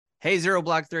Hey, Zero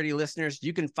Block 30 listeners,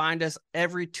 you can find us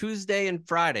every Tuesday and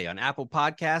Friday on Apple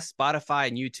Podcasts, Spotify,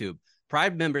 and YouTube.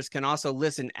 Prime members can also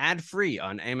listen ad-free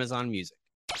on Amazon Music.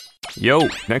 Yo,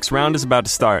 next round is about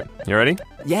to start. You ready?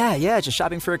 Yeah, just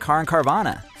shopping for a car in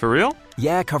Carvana. For real?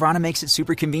 Yeah, Carvana makes it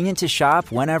super convenient to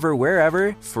shop whenever,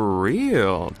 wherever. For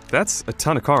real? That's a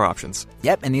ton of car options.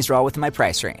 Yep, and these are all within my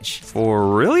price range.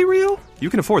 For really real? You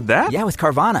can afford that? Yeah, with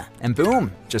Carvana. And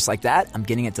boom, just like that, I'm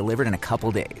getting it delivered in a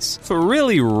couple days. For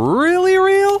really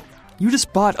real? You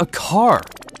just bought a car.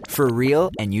 For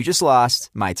real, and you just lost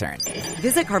my turn.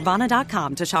 Visit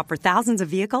Carvana.com to shop for thousands of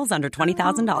vehicles under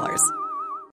 $20,000.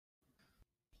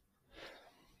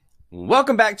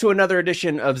 Welcome back to another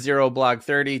edition of Zero Block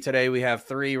 30. Today we have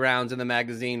 3 rounds in the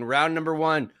magazine. Round number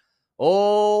 1,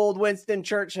 old Winston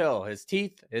Churchill. His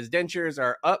teeth, his dentures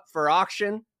are up for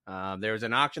auction. There's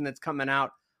an auction that's coming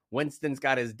out. Winston's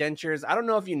got his dentures. I don't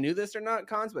know if you knew this or not,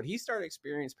 Cons, but he started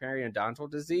experiencing periodontal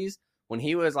disease when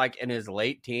he was like in his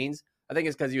late teens. I think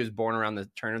it's because he was born around the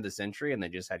turn of the century and they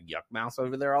just had yuck mouths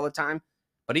over there all the time.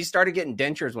 But he started getting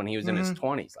dentures when he was in his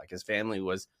 20s. Like his family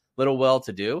was a little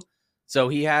well-to-do. So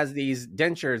he has these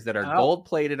dentures that are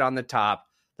gold-plated on the top.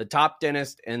 The top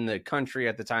dentist in the country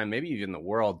at the time, maybe even the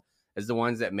world, is the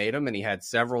ones that made them. And he had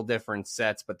several different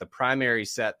sets, but the primary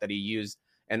set that he used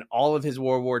in all of his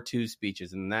World War II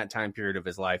speeches in that time period of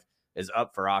his life is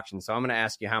up for auction. So I'm going to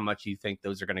ask you how much you think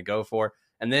those are going to go for,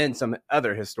 and then some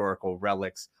other historical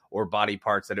relics or body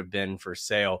parts that have been for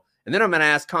sale. And then I'm going to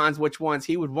ask Cons which ones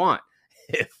he would want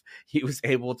if he was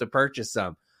able to purchase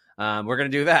some. We're going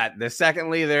to do that.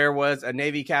 Secondly, there was a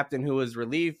Navy captain who was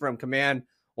relieved from command.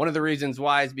 One of the reasons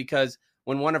why is because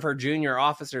when one of her junior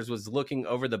officers was looking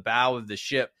over the bow of the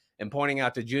ship and pointing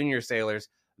out to junior sailors,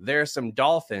 there's some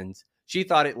dolphins, she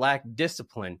thought it lacked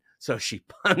discipline, so she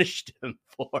punished him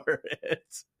for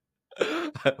it,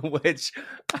 which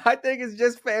I think is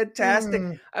just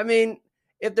fantastic. I mean,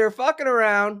 if they're fucking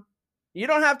around, you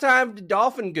don't have time to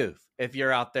dolphin goof if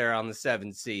you're out there on the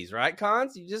 7 seas, right,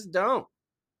 Cons? You just don't.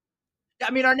 I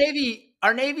mean, our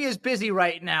Navy is busy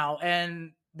right now,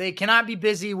 and they cannot be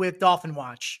busy with Dolphin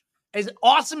Watch. As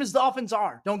awesome as dolphins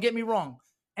are, don't get me wrong.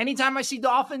 Anytime I see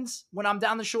dolphins when I'm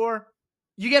down the shore,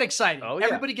 you get excited. Oh, yeah.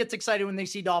 Everybody gets excited when they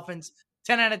see dolphins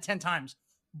 10 out of 10 times.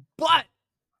 But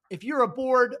if you're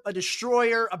aboard a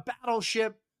destroyer, a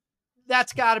battleship,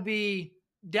 that's got to be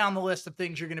down the list of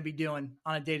things you're going to be doing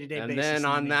on a day-to-day basis. And then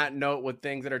on that note, with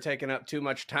things that are taking up too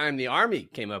much time, the Army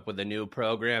came up with a new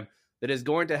program that is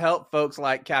going to help folks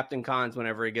like Captain Cons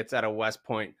whenever he gets out of West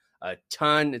Point a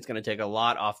ton. It's going to take a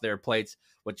lot off their plates,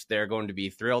 which they're going to be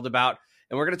thrilled about.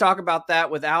 And we're going to talk about that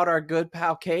without our good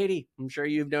pal Katie. I'm sure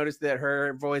you've noticed that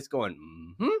her voice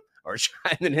going, or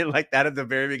chiming in like that at the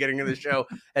very beginning of the show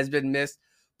has been missed.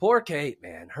 Poor Kate,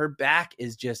 man. Her back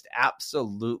is just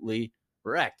absolutely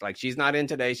wrecked. Like, she's not in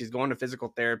today. She's going to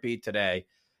physical therapy today.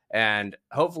 And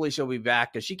hopefully she'll be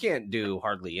back because she can't do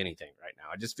hardly anything right now.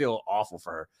 I just feel awful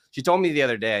for her. She told me the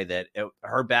other day that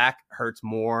her back hurts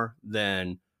more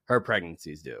than her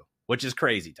pregnancies do, which is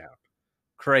crazy town.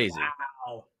 Crazy.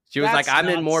 Wow. She was That's like, I'm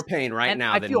in nuts. more pain right And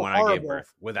now I than feel when I horrible. gave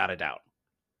birth, without a doubt.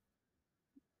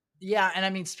 Yeah, and I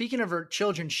mean, speaking of her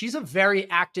children, she's a very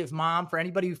active mom. For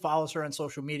anybody who follows her on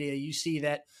social media, you see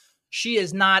that she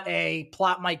is not a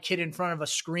plot my kid in front of a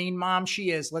screen mom.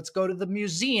 She is, let's go to the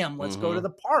museum. Let's go to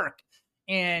the park.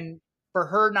 And for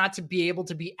her not to be able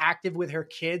to be active with her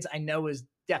kids, I know is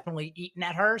definitely eating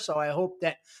at her. So I hope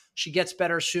that she gets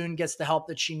better soon, gets the help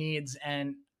that she needs,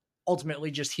 and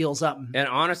ultimately just heals up. And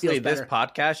honestly, this better.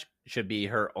 podcast should be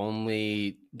her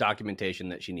only documentation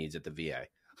that she needs at the VA.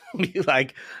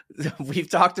 Like, we've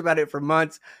talked about it for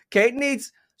months. Kate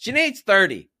needs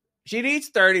 30. She needs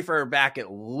 30 for her back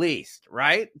at least,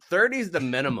 right? 30 is the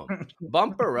minimum.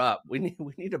 Bump her up. We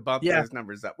need to bump those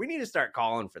numbers up. We need to start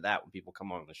calling for that when people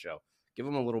come on the show. Give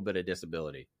them a little bit of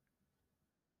disability.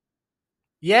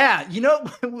 Yeah, you know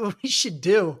what we should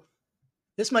do?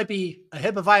 This might be a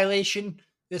HIPAA violation.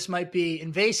 This might be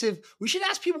invasive. We should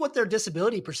ask people what their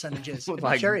disability percentage is. I'm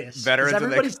Like curious. veterans,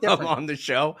 Everybody's that they come different. on the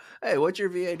show. Hey, what's your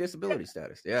VA disability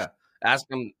status? Yeah, ask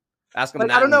them But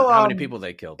that. I don't know how many people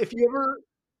they killed. If you ever,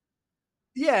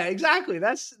 yeah, exactly.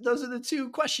 Those are the 2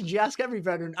 questions you ask every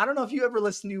veteran. I don't know if you ever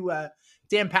listen to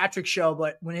Dan Patrick's show,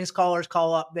 but when his callers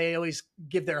call up, they always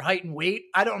give their height and weight.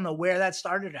 I don't know where that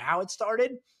started or how it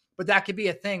started, but that could be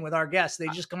a thing with our guests. They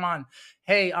just come on.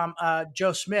 Hey,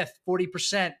 Joe Smith,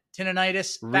 40%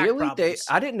 tendonitis. Back Really? problems.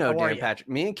 I didn't know How are Dan you? Patrick.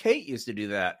 Me and Kate used to do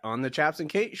that on the Chaps and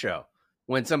Kate show.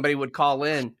 When somebody would call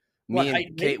in, What, me height and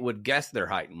and Kate weight? would guess their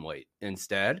height and weight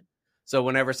instead. So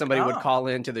whenever somebody would call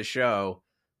into the show,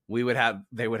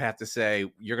 they would have to say,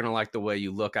 "You're going to like the way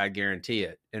you look, I guarantee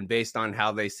it." And based on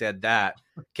how they said that,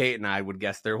 Kate and I would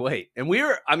guess their weight. And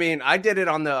I did it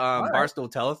on the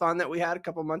Barstool Telethon that we had a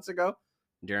couple months ago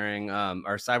during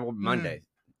our Cyber Monday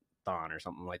thon or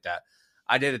something like that.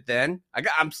 I did it then.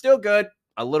 I'm still good,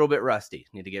 a little bit rusty.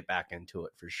 Need to get back into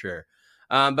it for sure.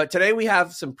 But today we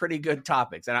have some pretty good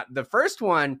topics. And the first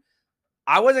one,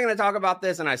 I wasn't going to talk about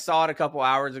this, and I saw it a couple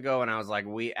hours ago, and I was like,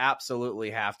 we absolutely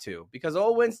have to. Because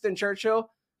old Winston Churchill,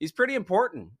 he's pretty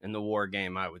important in the war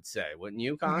game, I would say. Wouldn't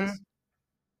you, Cons?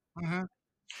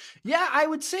 Yeah, I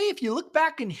would say if you look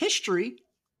back in history,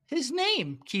 his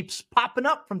name keeps popping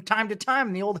up from time to time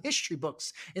in the old history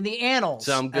books, in the annals.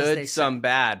 Some good, some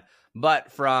bad.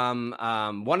 But from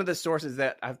one of the sources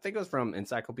that I think it was from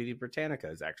Encyclopedia Britannica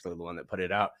is actually the one that put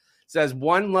it out. Says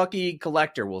one lucky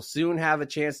collector will soon have a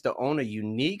chance to own a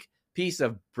unique piece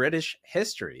of British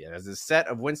history as a set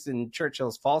of Winston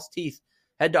Churchill's false teeth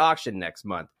head to auction next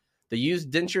month. The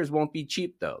used dentures won't be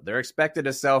cheap, though. They're expected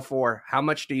to sell for, how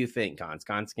much do you think, Cons?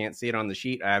 Cons can't see it on the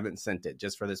sheet. I haven't sent it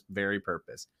just for this very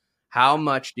purpose. How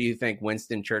much do you think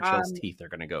Winston Churchill's teeth are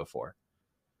going to go for?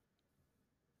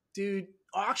 Dude,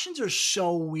 auctions are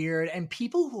so weird. And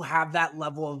people who have that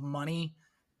level of money,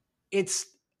 it's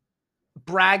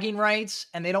bragging rights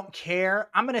and they don't care.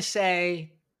 I'm going to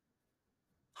say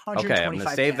 125K. Okay, I'm going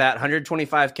to save that.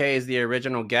 125K is the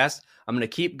original guess. I'm going to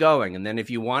keep going. And then if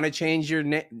you want to change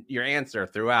your answer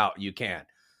throughout, you can.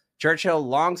 Churchill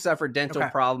long suffered dental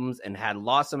problems and had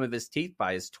lost some of his teeth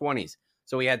by his 20s.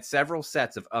 So he had several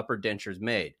sets of upper dentures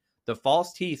made. The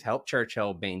false teeth helped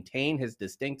Churchill maintain his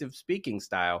distinctive speaking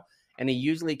style, and he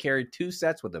usually carried 2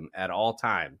 sets with him at all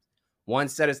times. One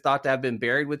set is thought to have been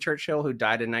buried with Churchill, who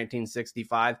died in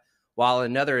 1965, while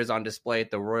another is on display at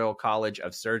the Royal College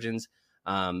of Surgeons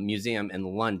Museum in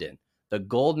London. The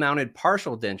gold-mounted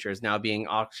partial denture is now being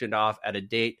auctioned off at a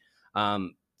date.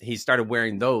 He started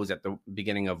wearing those at the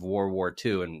beginning of World War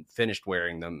II and finished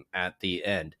wearing them at the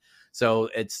end. So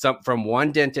it's from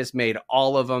one dentist made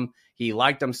all of them. He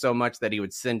liked them so much that he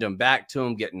would send them back to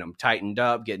him, getting them tightened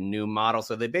up, getting new models.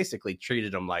 So they basically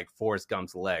treated him like Forrest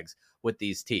Gump's legs with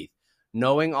these teeth.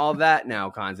 Knowing all that now,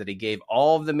 Cons, that he gave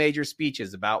all of the major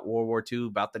speeches about World War II,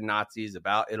 about the Nazis,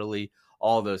 about Italy,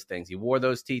 all those things. He wore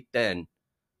those teeth then.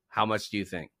 How much do you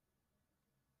think?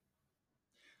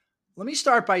 Let me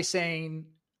start by saying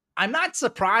I'm not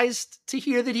surprised to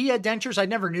hear that he had dentures. I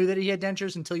never knew that he had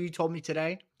dentures until you told me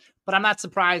today. But I'm not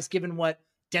surprised given what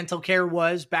dental care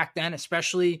was back then,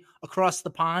 especially across the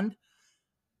pond.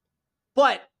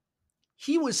 But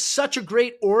he was such a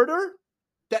great orator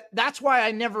that's why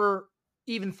I never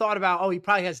even thought about, he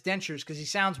probably has dentures because he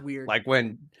sounds weird. Like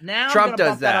when now Trump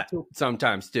does that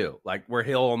sometimes too, like where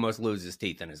he'll almost lose his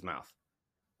teeth in his mouth.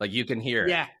 Like you can hear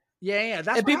it. Yeah.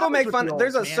 That's and people make fun.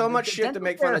 There's so much shit to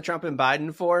make fun of Trump and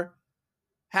Biden for.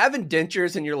 Having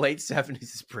dentures in your late 70s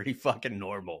is pretty fucking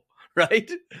normal, right?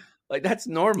 Like that's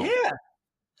normal. Yeah,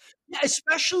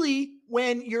 especially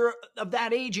when you're of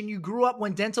that age and you grew up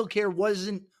when dental care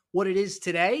wasn't what it is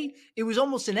today. It was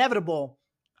almost inevitable.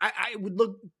 I would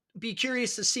be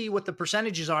curious to see what the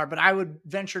percentages are, but I would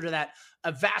venture to that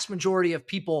a vast majority of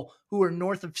people who are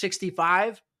north of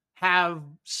 65 have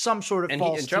some sort of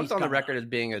false teeth. And Trump's on the record as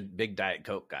being a big Diet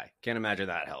Coke guy. Can't imagine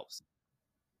that helps.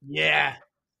 Yeah.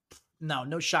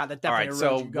 No shot. That definitely.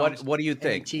 All right. So what do you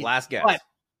think? Last guess. But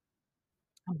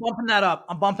I'm bumping that up.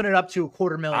 I'm bumping it up to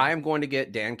 $250,000. I am going to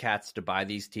get Dan Katz to buy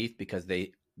these teeth because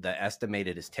the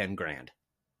estimated is 10 grand.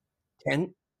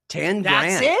 10 grand.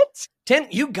 That's it? 10.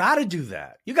 You got to do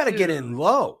that. You got to get in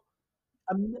low.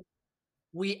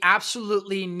 We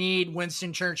absolutely need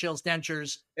Winston Churchill's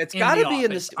dentures. It's got to be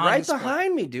in this right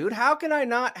behind me, dude. How can I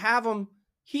not have them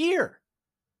here?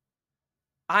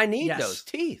 I need those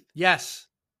teeth. Yes.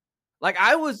 Like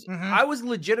I was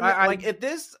legitimate. Like if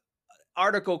this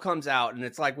article comes out and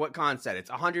it's like what Con said, it's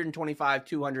 125,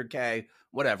 200K,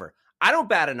 whatever. I don't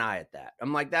bat an eye at that.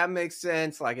 I'm like, that makes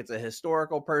sense. Like it's a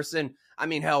historical person. I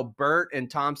mean, hell, Bert and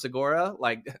Tom Segura,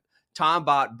 like Tom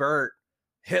bought Bert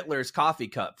Hitler's coffee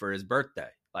cup for his birthday.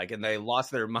 Like, and they lost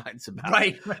their minds about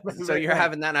it. So you're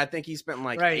having that. And I think he spent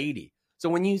like 80. So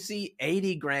when you see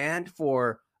 80 grand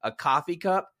for a coffee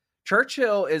cup,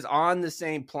 Churchill is on the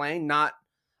same plane, not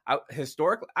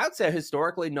historically. I would say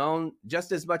historically known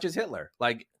just as much as Hitler,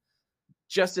 like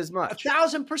just as much.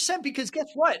 1,000%. Because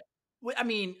guess what? I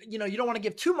mean, you don't want to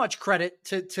give too much credit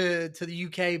to the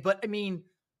UK, but I mean,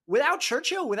 without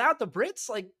Churchill, without the Brits,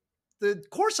 like the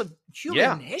course of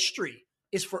human history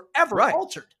is forever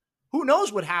altered. Who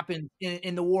knows what happened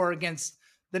in the war against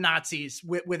the Nazis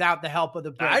without the help of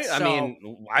the Brits.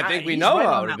 I think we know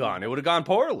how it would have gone. It would have gone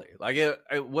poorly. Like it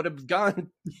would have gone.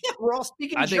 Yeah, we're all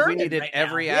speaking I German think we needed right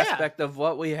every now. aspect of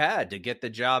what we had to get the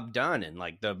job done. And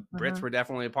like the Brits were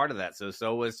definitely a part of that.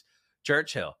 So was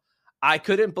Churchill. I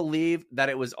couldn't believe that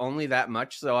it was only that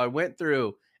much. So I went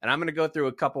through, and I'm going to go through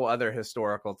a couple other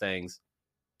historical things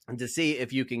to see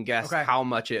if you can guess how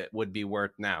much it would be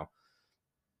worth now.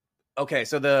 Okay,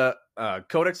 so the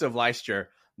Codex of Leicester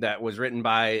that was written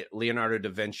by Leonardo da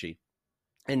Vinci.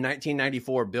 In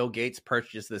 1994, Bill Gates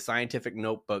purchased the scientific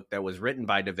notebook that was written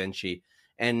by da Vinci,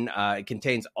 and it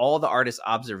contains all the artist's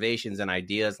observations and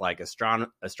ideas like astronomy.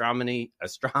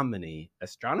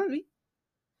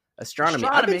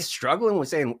 I've been struggling with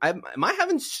saying, am I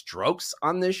having strokes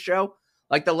on this show?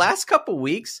 Like the last couple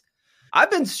weeks,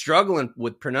 I've been struggling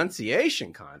with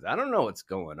pronunciation, Cons. I don't know what's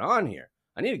going on here.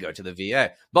 I need to go to the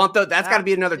VA. Bonto, that's got to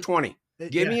be another 20.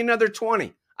 Give me another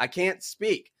 20. I can't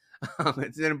speak.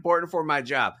 It's important for my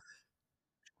job.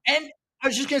 And I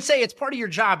was just going to say, it's part of your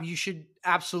job. You should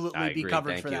absolutely be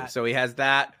covered for that. So he has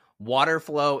that. Water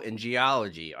flow and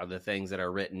geology are the things that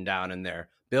are written down in there.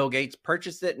 Bill Gates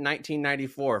purchased it in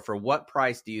 1994. For what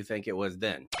price do you think it was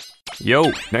then?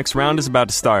 Yo, next round is about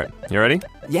to start. You ready?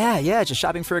 Yeah, just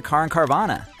shopping for a car in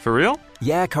Carvana. For real?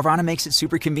 Yeah, Carvana makes it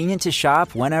super convenient to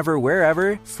shop whenever,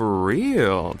 wherever. For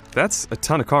real? That's a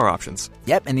ton of car options.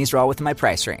 Yep, and these are all within my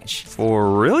price range.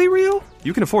 For really real?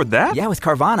 You can afford that? Yeah, with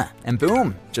Carvana. And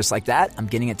boom, just like that, I'm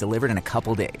getting it delivered in a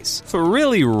couple days. For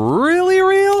really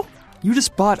real? You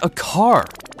just bought a car.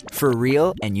 For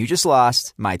real, and you just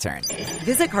lost my turn.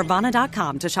 Visit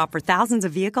Carvana.com to shop for thousands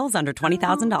of vehicles under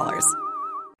 $20,000.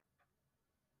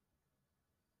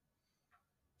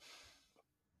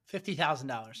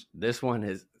 $50,000. This one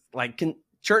is like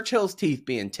Churchill's teeth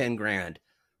being 10 grand.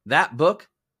 That book,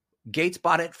 Gates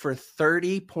bought it for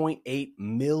 $30.8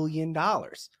 million.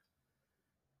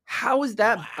 How is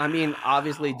that? Wow. I mean,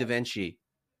 obviously Da Vinci,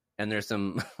 and there's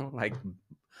some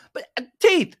but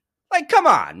teeth. Like, come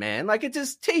on, man. Like, it's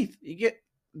his teeth. You get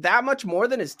that much more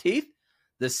than his teeth?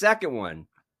 The second one,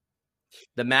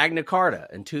 the Magna Carta.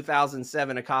 In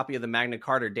 2007, a copy of the Magna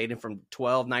Carta dating from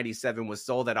 1297 was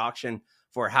sold at auction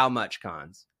for how much,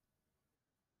 Cons?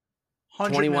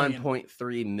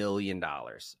 $21.3 million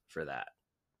for that.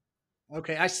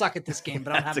 Okay, I suck at this game,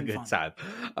 but I'm having fun. That's a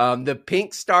good time. The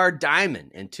Pink Star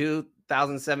Diamond. In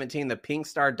 2017, the Pink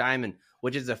Star Diamond,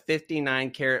 which is a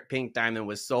 59-carat pink diamond,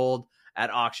 was sold at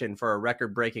auction for a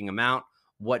record-breaking amount.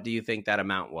 What do you think that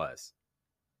amount was?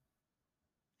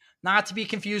 Not to be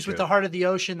confused with the Heart of the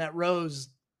Ocean that Rose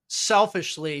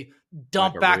selfishly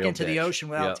dumped back into the ocean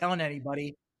without telling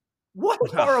anybody. What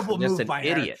a horrible move by her.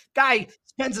 Idiot. Guy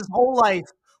spends his whole life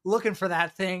looking for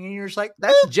that thing, and you're just like,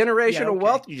 that's generational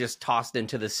wealth you just tossed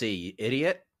into the sea, you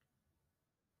idiot.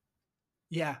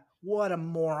 Yeah, what a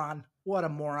moron. What a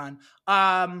moron.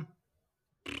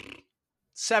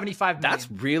 75 million. That's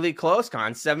really close,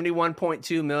 Con.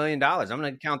 $71.2 million. I'm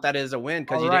going to count that as a win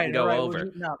because you didn't go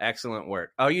over. Excellent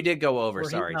work. Oh, you did go over.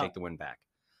 Sorry, take the win back.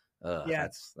 Yeah,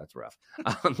 that's rough.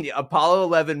 The Apollo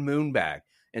 11 moon bag.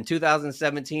 In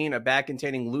 2017, a bag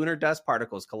containing lunar dust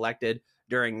particles collected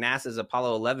during NASA's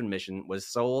Apollo 11 mission was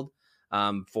sold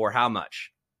for how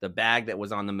much? The bag that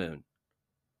was on the moon.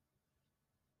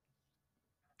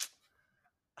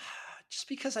 Just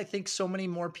because I think so many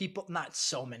more people, not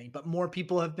so many, but more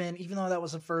people have been, even though that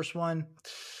was the first one,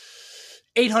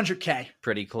 $800K.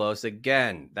 Pretty close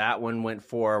again. That one went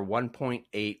for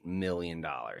 $1.8 million.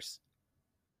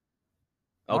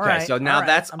 Okay, so now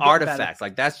that's artifacts.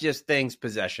 Like, that's just things,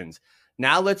 possessions.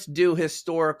 Now let's do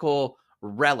historical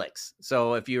relics.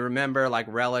 So if you remember, like,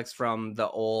 relics from the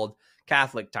old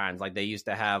Catholic times, like they used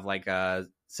to have, like, a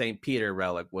St. Peter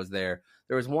relic was there.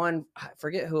 There was one, I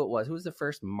forget who it was. Who was the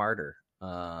first martyr?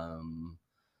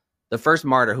 The first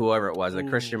martyr, whoever it was, the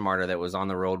Christian martyr that was on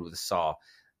the road with Saul.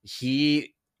 They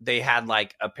had,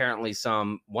 like, apparently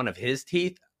one of his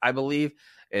teeth, I believe,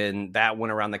 and that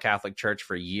went around the Catholic Church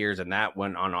for years, and that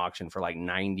went on auction for like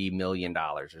 $90 million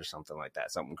or something like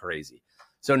that, something crazy.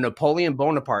 So Napoleon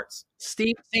Bonaparte's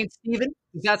Saint Stephen,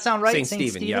 does that sound right? Saint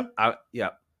Stephen, yep,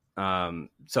 yep.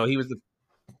 So he was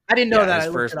I didn't know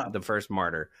that. The first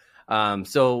martyr.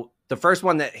 So the first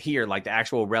one that here, like the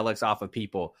actual relics off of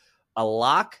people, a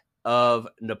lock of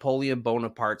Napoleon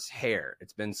Bonaparte's hair.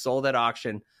 It's been sold at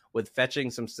auction with fetching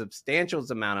some substantial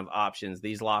amount of options.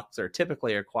 These locks are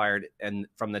typically acquired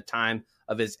from the time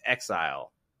of his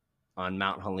exile on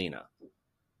Mount Helena.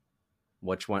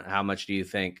 How much do you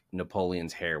think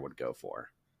Napoleon's hair would go for?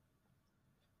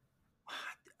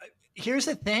 Here's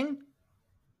the thing.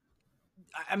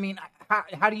 I mean,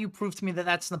 how do you prove to me that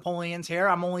that's Napoleon's hair?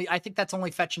 I think that's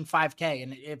only fetching $5,000.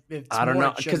 And if it's I don't more,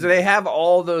 know, because they have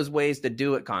all those ways to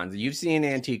do it, Cons. You've seen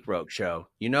Antique Roadshow.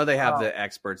 You know they have the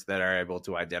experts that are able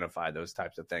to identify those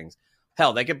types of things.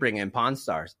 Hell, they could bring in Pawn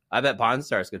Stars. I bet Pawn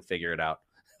Stars could figure it out.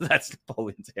 That's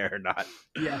Napoleon's hair or not.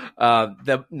 Yeah.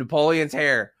 The Napoleon's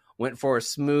hair went for a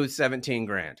smooth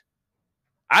 $17,000.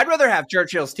 I'd rather have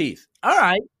Churchill's teeth. All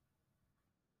right.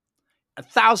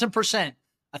 1,000%.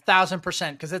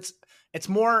 1,000%. Because it's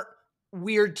more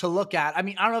weird to look at. I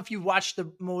mean, I don't know if you watched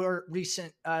the more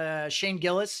recent Shane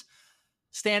Gillis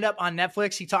stand-up on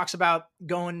Netflix. He talks about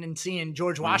going and seeing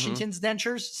George Washington's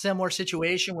dentures. Similar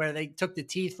situation where they took the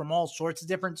teeth from all sorts of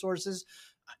different sources,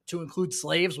 to include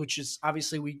slaves, which is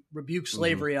obviously we rebuke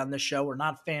slavery on this show. We're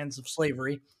not fans of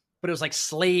slavery, but it was like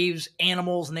slaves,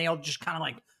 animals, and they all just kind of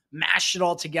like mashed it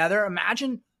all together.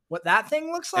 Imagine what that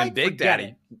thing looks like. And Big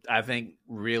Daddy, I think,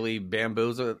 really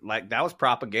bamboozled. Like, that was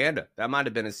propaganda. That might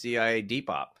have been a CIA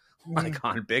Depop, like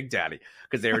on Big Daddy,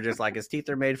 because they were just like, his teeth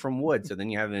are made from wood. So then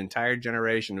you have an entire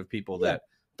generation of people that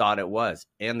thought it was,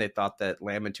 and they thought that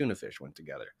lamb and tuna fish went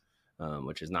together.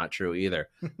 Which is not true either.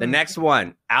 The next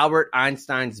one, Albert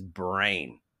Einstein's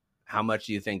brain. How much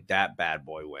do you think that bad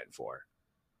boy went for?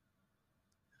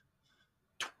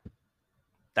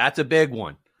 That's a big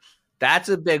one. That's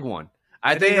a big one.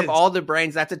 I think of all the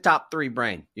brains, that's a top 3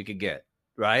 brain you could get,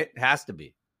 right? It has to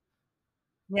be.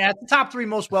 Yeah, it's the top 3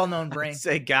 most well-known brain. I'd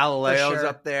say Galileo's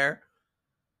up there.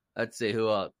 Let's see who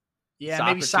else. Yeah,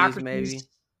 maybe Socrates. Maybe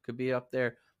could be up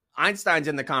there. Einstein's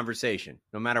in the conversation.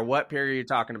 No matter what period you're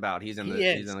talking about, he's in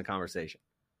the conversation.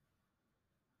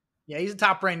 Yeah, he's a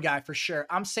top brain guy for sure.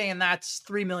 I'm saying that's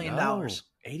 $3 million.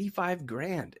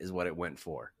 $85,000 is what it went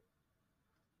for.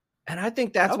 And I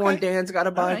think that's one Dan's got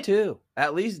to buy too.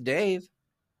 At least Dave.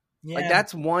 Yeah. Like,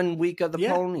 that's 1 week of the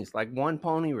ponies, like one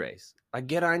pony race. Like,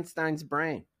 get Einstein's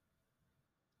brain.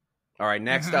 All right,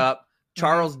 next up,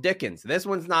 Charles Dickens. This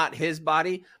one's not his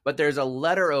body, but there's a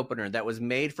letter opener that was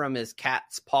made from his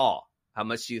cat's paw. How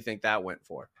much do you think that went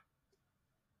for?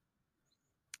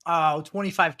 Oh,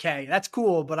 $25,000. That's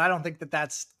cool, but I don't think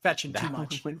that's fetching too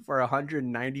much. Went for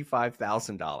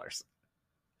 $195,000.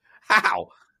 How?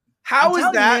 How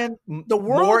is that the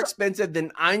world more expensive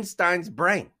than Einstein's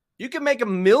brain? You can make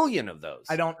 1 million of those.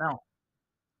 I don't know.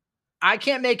 I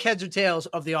can't make heads or tails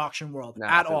of the auction world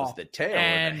at all. It was the tail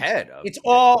or the head. It's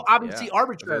all obviously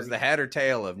arbitrary. If it was the head or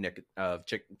tail of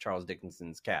Charles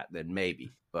Dickinson's cat, then maybe,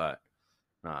 but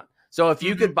not. So if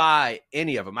you could buy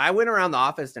any of them, I went around the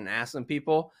office and asked some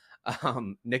people.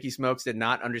 Nicky Smokes did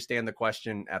not understand the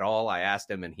question at all. I asked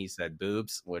him and he said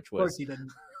boobs, which was, of course he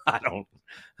didn't. I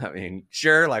mean,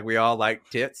 sure, like we all like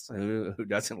tits. Who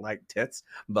doesn't like tits?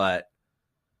 But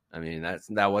I mean,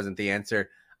 that wasn't the answer.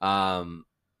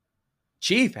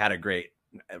 Chief had a great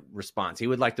response. He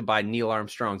would like to buy Neil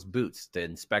Armstrong's boots to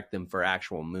inspect them for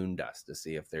actual moon dust to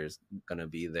see if there's going to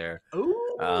be there.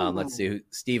 Let's see.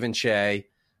 Stephen Shea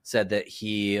said that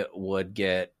he would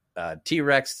get a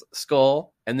T-Rex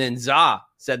skull. And then Za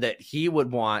said that he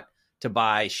would want to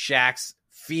buy Shaq's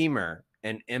femur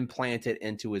and implant it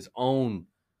into his own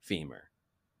femur,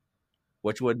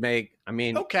 which would make, I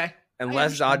mean,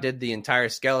 unless Za did the entire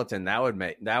skeleton, that would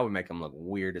make him look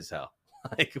weird as hell.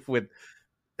 Like with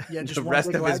just the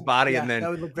rest of his body and then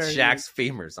Shaq's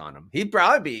femurs on him. He'd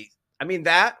probably be, I mean,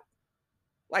 that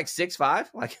like 6'5",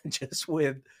 like just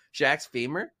with Shaq's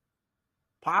femur.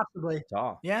 Possibly.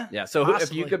 Tall. Yeah. Yeah. So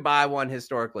if you could buy one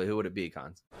historically, who would it be,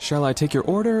 Cons? Shall I take your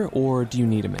order or do you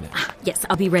need a minute? Yes,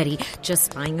 I'll be ready.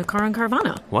 Just buying a car on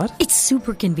Carvana. What? It's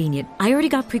super convenient. I already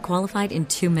got pre-qualified in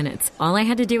 2 minutes. All I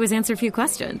had to do was answer a few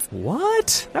questions.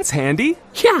 What? That's handy.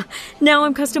 Yeah. Now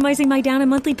I'm customizing my down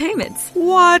and monthly payments.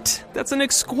 What? That's an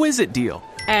exquisite deal.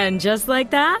 And just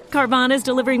like that, Carvana's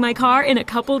delivering my car in a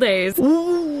couple days.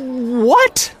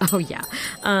 What? Oh,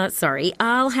 yeah. Sorry.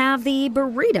 I'll have the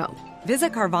burrito.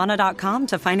 Visit Carvana.com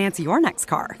to finance your next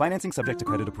car. Financing subject to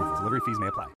credit approval. Delivery fees may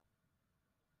apply.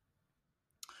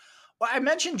 Well, I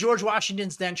mentioned George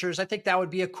Washington's dentures. I think that would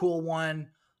be a cool one.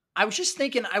 I was just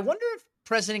thinking, I wonder if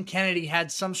President Kennedy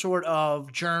had some sort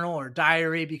of journal or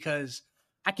diary, because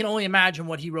I can only imagine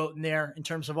what he wrote in there in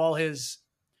terms of all his,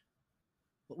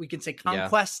 what we can say,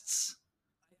 conquests.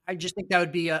 Yeah. I just think that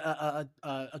would be a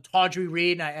tawdry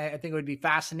read. I think it would be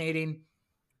fascinating.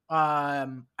 I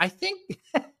think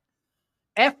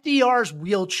FDR's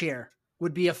wheelchair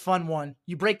would be a fun one.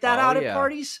 You break that out at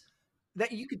parties,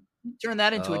 that you could turn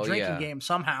that into a drinking game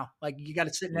somehow. Like, you got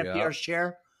to sit in FDR's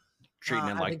chair. Treating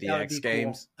it like the X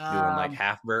Games, cool. Doing like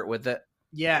half vert with it.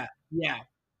 Yeah.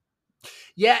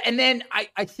 And then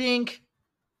I think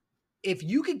if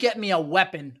you could get me a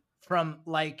weapon from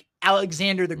like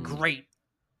Alexander the Great,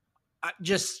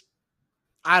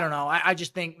 I don't know. I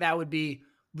just think that would be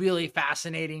really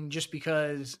fascinating just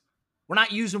because we're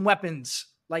not using weapons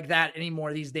like that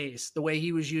anymore these days, the way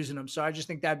he was using them. So I just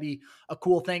think that'd be a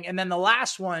cool thing. And then the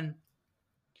last one,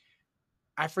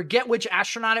 I forget which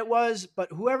astronaut it was,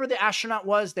 but whoever the astronaut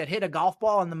was that hit a golf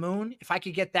ball on the moon, if I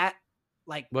could get that,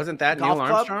 like, wasn't that golf Neil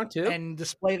club Armstrong too? and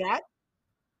display that.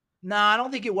 No, I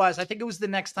don't think it was. I think it was the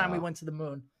next time we went to the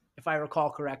moon, if I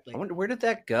recall correctly. I wonder, where did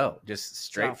that go? Just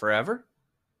straight forever?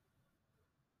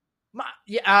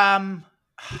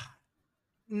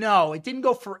 No, it didn't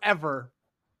go forever.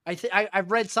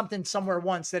 I've read something somewhere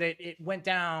once that it went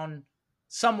down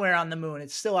somewhere on the moon.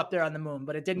 It's still up there on the moon,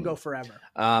 but it didn't go forever.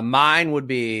 Mine would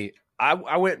be,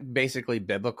 I went basically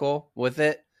biblical with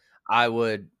it. I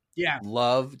would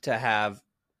love to have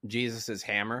Jesus's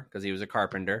hammer because he was a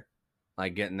carpenter,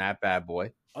 like getting that bad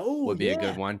boy would be a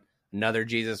good one. Another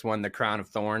Jesus one, the crown of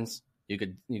thorns. You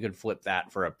could flip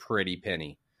that for a pretty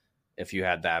penny if you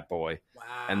had that boy. Wow.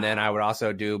 And then I would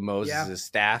also do Moses'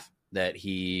 staff that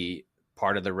he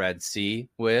part of the Red Sea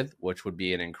with, which would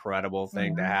be an incredible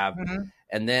thing to have. Mm-hmm.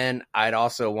 And then I'd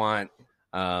also want,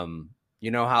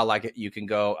 you know how like you can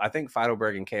go, I think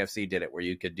Feidelberg and KFC did it where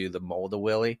you could do the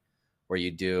mold-a-willy, where you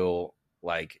do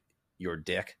like your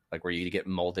dick, like where you get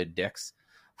molded dicks.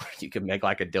 You could make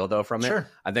like a dildo from it.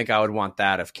 I think I would want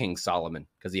that of King Solomon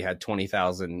because he had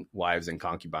 20,000 wives and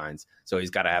concubines. So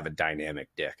he's got to have a dynamic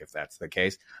dick if that's the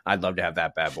case. I'd love to have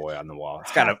that bad boy on the wall.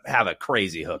 It's got to have a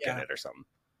crazy hook in it or something.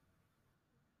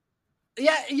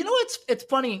 Yeah, you know, it's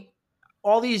funny.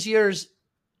 All these years,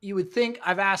 you would think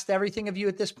I've asked everything of you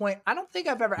at this point. I don't think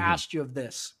I've ever asked you of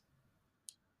this.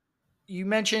 You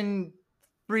mentioned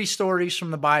 3 stories from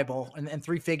the Bible and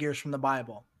 3 figures from the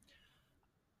Bible.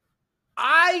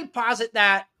 I posit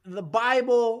that the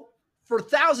Bible for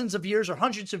thousands of years or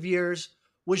hundreds of years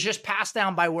was just passed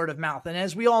down by word of mouth. And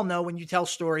as we all know, when you tell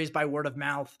stories by word of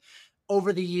mouth,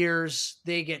 over the years,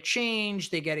 they get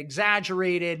changed, they get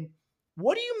exaggerated.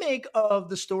 What do you make of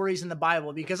the stories in the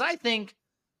Bible? Because I think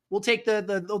we'll take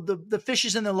the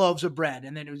fishes and the loaves of bread,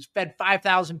 and then it was fed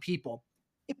 5,000 people.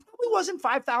 It probably wasn't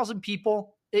 5,000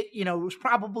 people. It was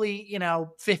probably,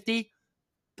 50,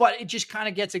 but it just kind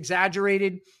of gets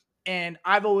exaggerated. And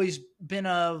I've always been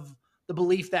of the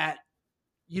belief that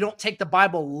you don't take the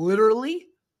Bible literally.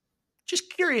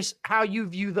 Just curious how you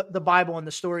view the Bible and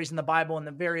the stories in the Bible and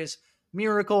the various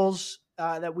miracles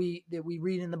that we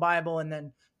read in the Bible, and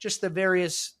then just the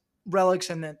various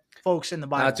relics and the folks in the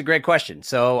Bible. That's a great question.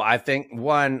 So I think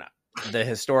one, the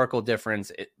historical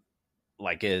difference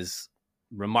is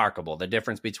remarkable. The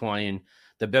difference between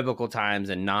the biblical times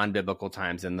and non-biblical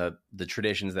times and the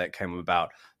traditions that came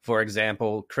about. For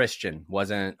example, Christian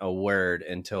wasn't a word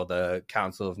until the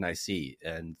Council of Nicaea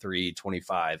in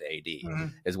 325 AD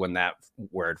is when that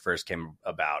word first came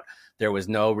about. There was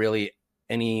no really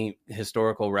any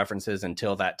historical references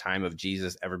until that time of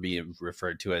Jesus ever being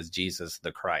referred to as Jesus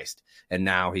the Christ. And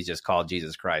now he's just called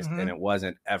Jesus Christ. And it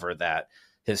wasn't ever that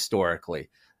historically.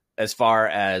 As far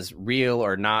as real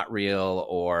or not real,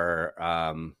 or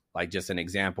like just an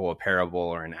example, a parable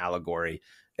or an allegory,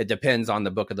 it depends on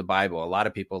the book of the Bible. A lot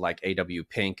of people like A.W.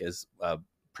 Pink is a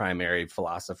primary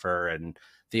philosopher and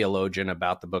theologian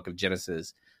about the book of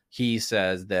Genesis. He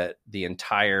says that the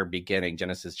entire beginning,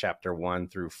 Genesis chapter 1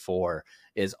 through 4,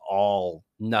 is all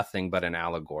nothing but an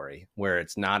allegory, where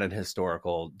it's not an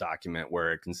historical document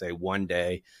where it can say one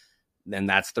day. And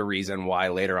that's the reason why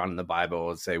later on in the Bible it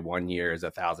would say 1 year is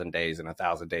 1,000 days and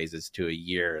 1,000 days is to a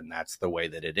year. And that's the way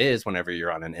that it is whenever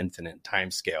you're on an infinite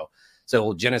time scale.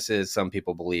 So Genesis, some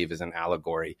people believe, is an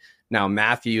allegory. Now,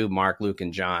 Matthew, Mark, Luke,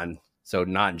 and John. So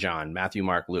not John, Matthew,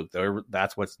 Mark, Luke.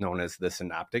 That's what's known as the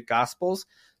Synoptic Gospels.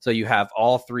 So you have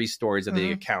all 3 stories of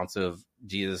the accounts of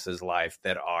Jesus's life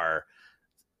that are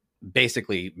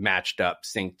basically matched up,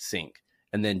 sync.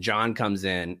 And then John comes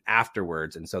in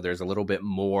afterwards. And so there's a little bit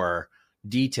more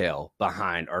detail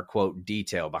behind, or quote,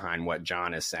 detail behind what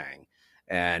John is saying.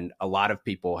 And a lot of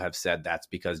people have said that's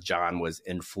because John was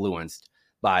influenced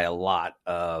by a lot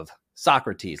of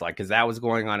Socrates, like, because that was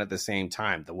going on at the same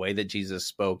time. The way that Jesus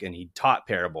spoke and he taught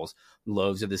parables,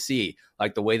 loaves of the sea,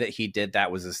 like the way that he did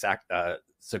that was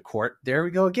there we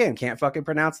go again. Can't fucking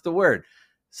pronounce the word.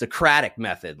 Socratic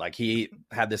method. Like he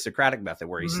had the Socratic method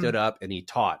where he stood up and he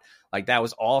taught. Like that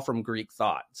was all from Greek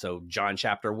thought. So John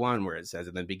chapter 1, where it says,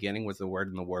 in the beginning was the Word,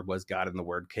 and the Word was God, and the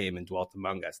Word came and dwelt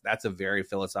among us. That's a very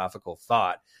philosophical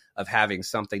thought of having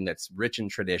something that's rich in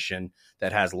tradition,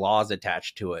 that has laws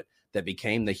attached to it, that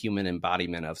became the human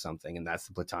embodiment of something. And that's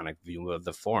the Platonic view of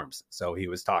the forms. So he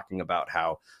was talking about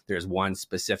how there's one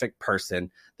specific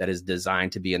person that is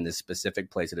designed to be in this specific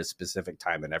place at a specific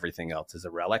time, and everything else is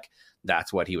a relic.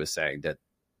 That's what he was saying, that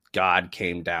God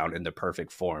came down in the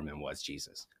perfect form and was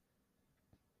Jesus.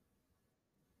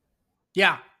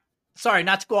 Yeah. Sorry,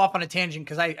 not to go off on a tangent,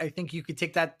 because I think you could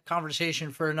take that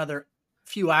conversation for another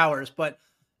few hours, but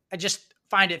I just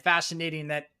find it fascinating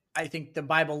that I think the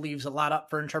Bible leaves a lot up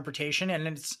for interpretation,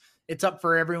 and it's up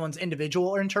for everyone's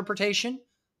individual interpretation.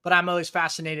 But I'm always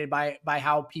fascinated by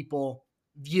how people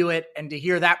view it, and to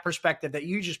hear that perspective that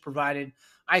you just provided,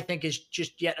 I think is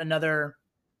just yet another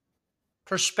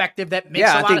perspective that makes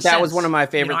a lot of sense. I think that was one of my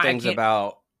favorite things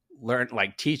about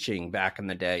teaching back in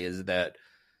the day, is that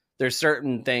there's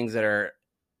certain things that are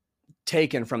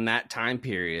taken from that time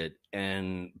period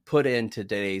and put into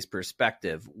today's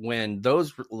perspective, when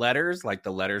those letters, like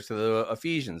the letters to the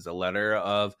Ephesians, the letter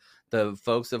of the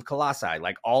folks of Colossae,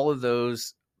 like all of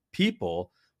those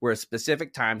people were a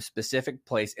specific time, specific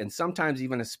place, and sometimes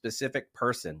even a specific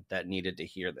person that needed to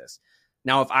hear this.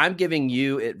 Now, if I'm giving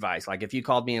you advice, like if you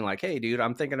called me and like, hey, dude,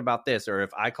 I'm thinking about this, or if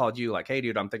I called you like, hey,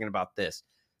 dude, I'm thinking about this,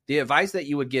 the advice that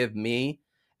you would give me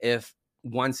if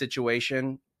one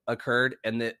situation occurred,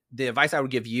 and the advice I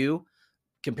would give you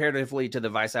comparatively to the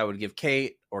advice I would give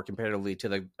Kate, or comparatively to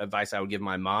the advice I would give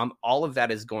my mom, all of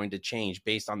that is going to change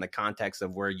based on the context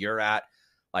of where you're at,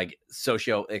 like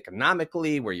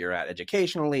socioeconomically, where you're at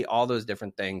educationally, all those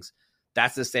different things.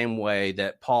 That's the same way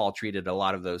that Paul treated a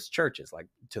lot of those churches, like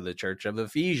to the church of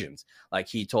Ephesians. Like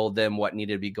he told them what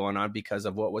needed to be going on because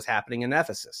of what was happening in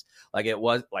Ephesus. Like it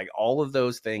was like all of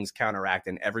those things counteract,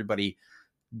 and everybody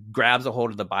grabs a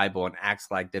hold of the Bible and acts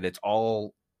like that it's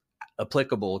all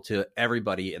applicable to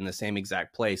everybody in the same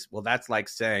exact place. Well, that's like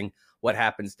saying what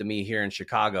happens to me here in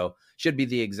Chicago should be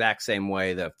the exact same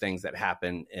way the things that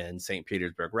happen in St.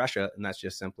 Petersburg, Russia. And that's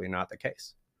just simply not the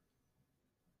case.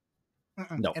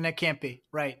 No. And it can't be.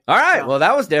 Right. All right. So, well,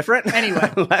 that was different.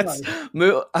 Anyway, let's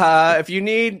move. If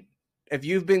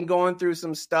you've been going through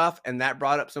some stuff and that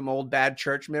brought up some old bad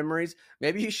church memories,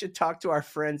 maybe you should talk to our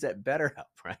friends at BetterHelp,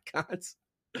 right, Cons?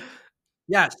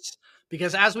 Yes,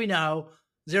 because as we know,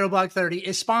 Zero Blog 30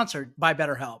 is sponsored by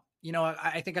BetterHelp. You know,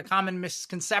 I think a common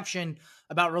misconception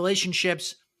about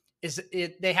relationships is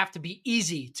they have to be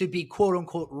easy to be quote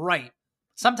unquote right.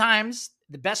 Sometimes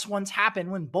the best ones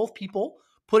happen when both people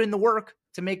put in the work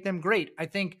to make them great. I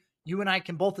think you and I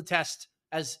can both attest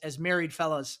as married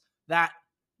fellas that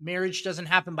marriage doesn't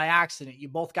happen by accident. You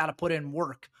both got to put in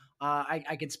work.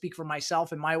 I can speak for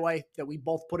myself and my wife that we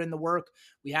both put in the work.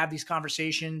 We have these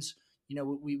conversations. You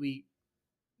know, we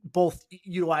both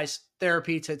utilize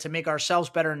therapy to make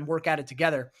ourselves better and work at it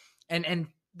together. And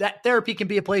that therapy can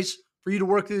be a place for you to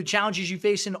work through the challenges you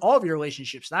face in all of your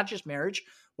relationships, not just marriage,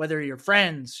 whether you're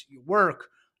friends, your work,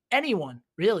 anyone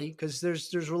really, because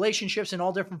there's relationships in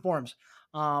all different forms.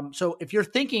 So if you're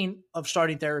thinking of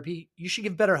starting therapy, you should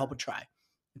give BetterHelp a try.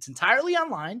 It's entirely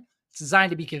online. It's designed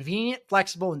to be convenient,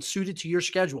 flexible, and suited to your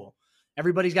schedule.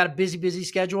 Everybody's got a busy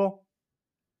schedule.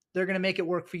 They're going to make it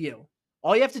work for you.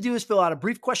 All you have to do is fill out a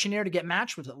brief questionnaire to get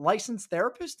matched with a licensed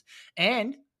therapist,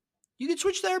 and you can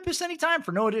switch therapists anytime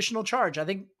for no additional charge. I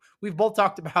think we've both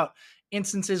talked about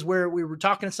instances where we were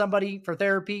talking to somebody for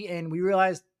therapy and we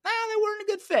realized, they weren't a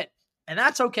good fit, and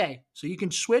that's okay. So you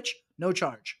can switch, no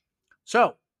charge.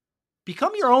 So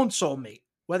become your own soulmate,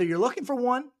 whether you're looking for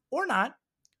one or not.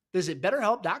 Visit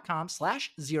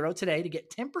BetterHelp.com/0 today to get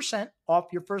 10%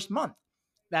 off your first month.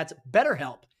 That's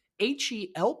BetterHelp,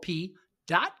 HELP.com/0.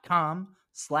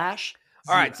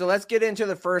 All right, so let's get into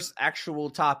the first actual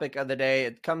topic of the day.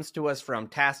 It comes to us from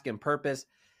Task and Purpose.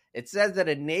 It says that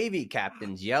a Navy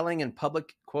captain's yelling in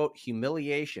public, quote,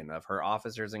 humiliation of her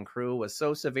officers and crew was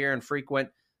so severe and frequent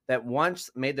that once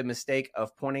made the mistake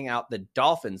of pointing out the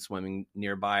dolphin swimming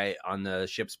nearby on the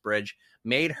ship's bridge,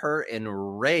 made her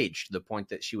enraged to the point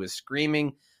that she was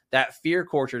screaming. That fear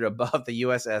quartered above the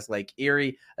USS Lake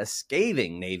Erie, a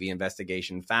scathing Navy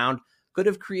investigation found, could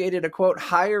have created a, quote,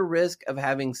 higher risk of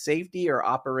having safety or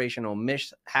operational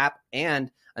mishap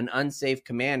and an unsafe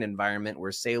command environment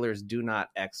where sailors do not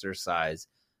exercise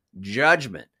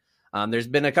judgment. There's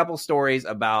been a couple stories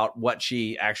about what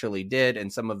she actually did,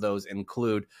 and some of those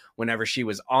include whenever she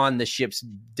was on the ship's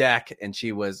deck and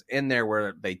she was in there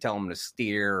where they tell them to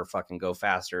steer or fucking go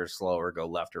faster or slower, go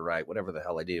left or right, whatever the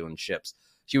hell they do in ships.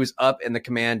 She was up in the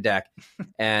command deck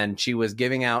and she was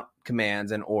giving out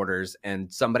commands and orders,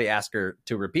 and somebody asked her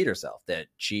to repeat herself, that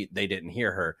they didn't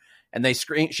hear her. And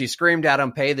she screamed at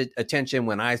them, pay the attention.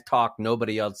 When I talk,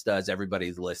 nobody else does.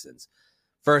 Everybody listens.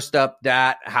 First up,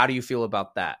 Dat, how do you feel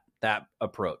about that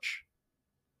approach?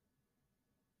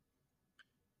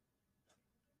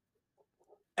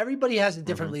 everybody has a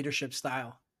different leadership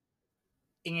style,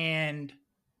 and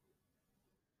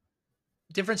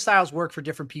different styles work for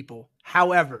different people.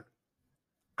 However,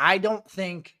 I don't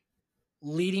think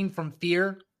leading from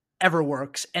fear ever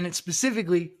works. And it's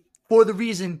specifically for the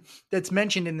reason that's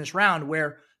mentioned in this round,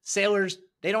 where sailors,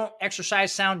 they don't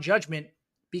exercise sound judgment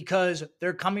because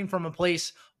they're coming from a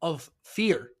place of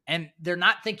fear, and they're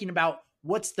not thinking about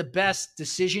what's the best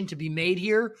decision to be made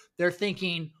here. They're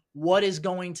thinking, what is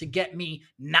going to get me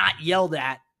not yelled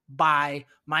at by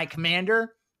my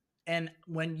commander? And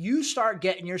when you start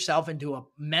getting yourself into a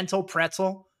mental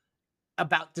pretzel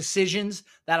about decisions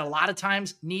that a lot of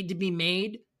times need to be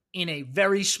made in a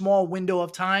very small window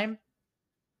of time,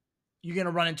 you're going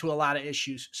to run into a lot of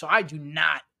issues. So I do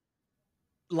not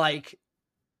like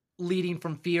leading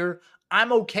from fear.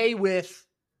 I'm okay with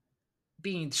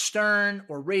being stern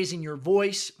or raising your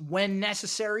voice when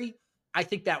necessary. I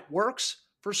think that works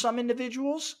for some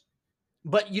individuals,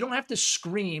 but you don't have to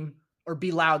scream or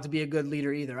be loud to be a good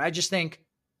leader either. I just think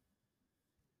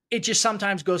it just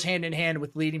sometimes goes hand in hand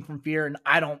with leading from fear, and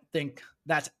I don't think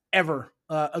that's ever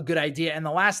a good idea. And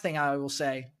the last thing I will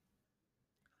say,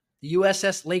 the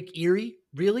USS Lake Erie,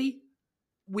 really?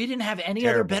 We didn't have any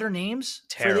other better names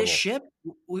for this ship?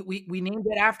 We named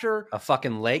it after a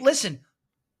fucking lake? Listen,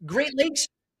 Great Lakes,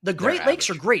 the Great Lakes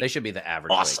are great. They should be the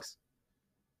average lakes.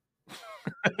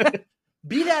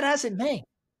 Be that as it may,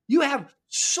 you have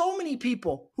so many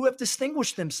people who have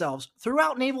distinguished themselves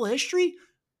throughout naval history.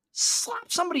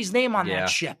 Slap somebody's name on that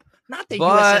ship, not the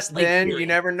USS Lake then Erie. You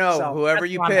never know. So whoever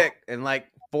you pick in like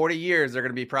 40 years, they're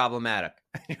going to be problematic.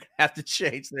 You're going to have to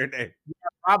change their name. Yeah,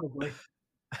 probably.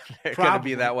 They're going to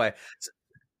be that way. So,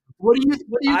 what do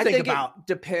you think about? It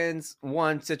depends.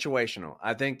 One, situational.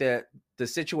 I think that the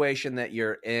situation that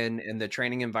you're in the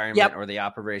training environment or the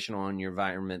operational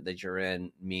environment that you're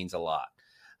in means a lot.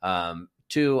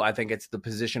 Two, I think it's the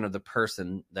position of the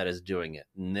person that is doing it.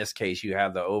 In this case, you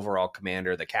have the overall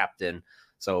commander, the captain.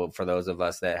 So for those of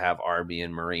us that have Army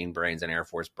and Marine brains and Air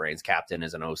Force brains, captain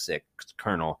is an 06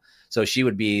 colonel. So she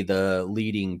would be the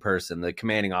leading person, the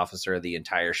commanding officer of the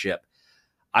entire ship.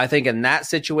 I think in that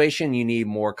situation, you need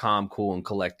more calm, cool, and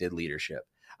collected leadership.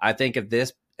 I think if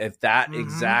that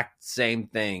exact same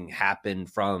thing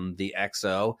happened from the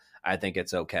XO, I think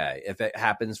it's okay. If it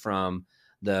happens from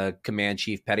the command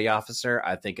chief petty officer,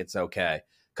 I think it's okay.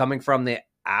 Coming from the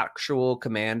actual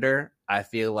commander, I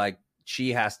feel like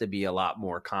she has to be a lot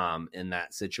more calm in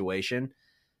that situation.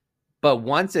 But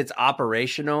once it's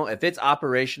operational, if it's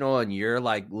operational and you're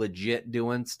like legit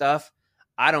doing stuff,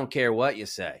 I don't care what you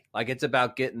say. Like, it's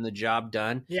about getting the job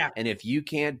done. Yeah. And if you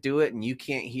can't do it and you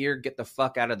can't hear, get the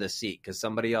fuck out of the seat, because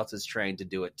somebody else is trained to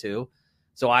do it too.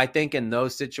 So I think in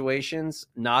those situations,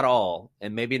 not all,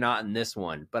 and maybe not in this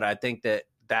one, but I think that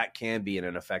can be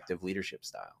an effective leadership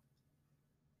style.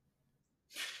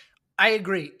 I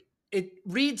agree. It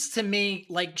reads to me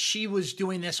like she was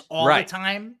doing this all the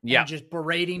time and just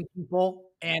berating people.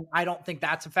 And I don't think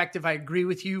that's effective. I agree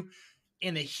with you.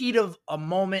 In the heat of a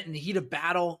moment, in the heat of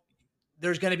battle,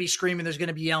 there's going to be screaming, there's going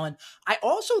to be yelling. I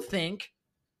also think...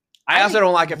 I also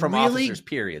don't like it from officers,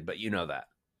 period, but you know that.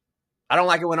 I don't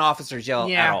like it when officers yell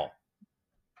at all.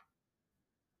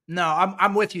 No,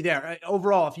 I'm with you there.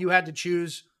 Overall, if you had to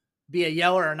choose be a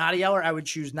yeller or not a yeller, I would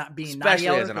choose not being not a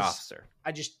yeller. Especially as an officer.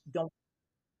 I just don't...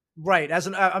 Right. As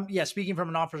an speaking from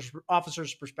an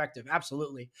officer's perspective,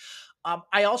 absolutely.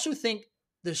 I also think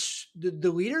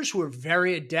the leaders who are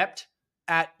very adept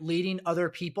at leading other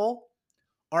people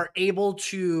are able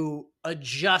to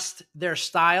adjust their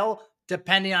style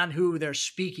depending on who they're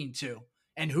speaking to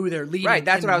and who they're leading. Right.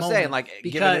 That's what I was saying. Like,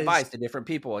 giving advice to different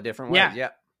people in different ways.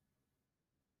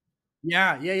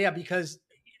 Yeah. Because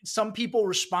some people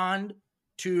respond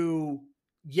to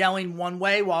yelling one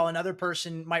way while another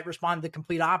person might respond the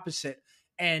complete opposite.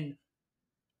 And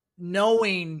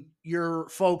knowing your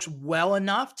folks well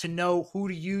enough to know who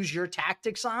to use your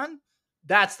tactics on,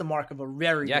 that's the mark of a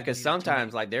very good because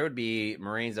sometimes like there would be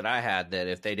Marines that I had that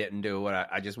if they didn't do what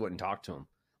I just wouldn't talk to them.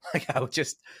 Like I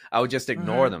would just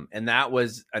ignore them. And that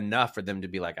was enough for them to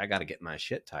be like, I got to get my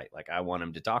shit tight. Like I want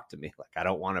them to talk to me. Like I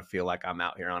don't want to feel like I'm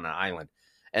out here on an island.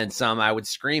 And some I would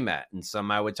scream at and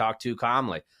some I would talk to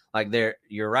calmly. Like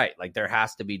you're right. Like there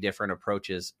has to be different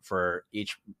approaches for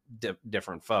each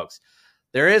different folks.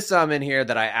 There is some in here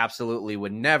that I absolutely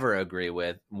would never agree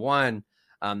with. One,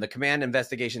 the command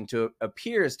investigation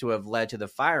appears to have led to the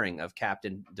firing of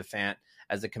Captain DeFant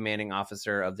as the commanding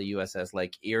officer of the USS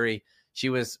Lake Erie. She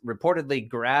was reportedly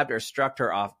grabbed or struck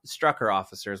her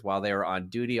officers while they were on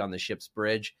duty on the ship's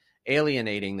bridge,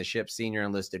 alienating the ship's senior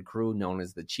enlisted crew known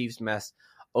as the Chief's Mess.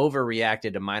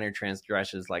 overreacted to minor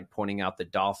transgressions like pointing out the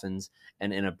dolphins,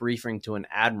 and in a briefing to an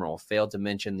admiral, failed to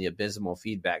mention the abysmal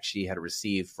feedback she had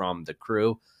received from the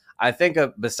crew. I think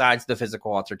besides the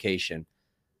physical altercation,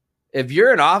 if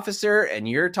you're an officer and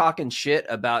you're talking shit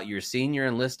about your senior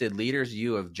enlisted leaders,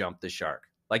 you have jumped the shark.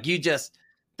 Like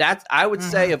that's, I would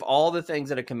say, of all the things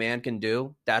that a command can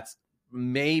do, that's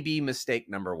maybe mistake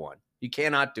number one. You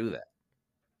cannot do that.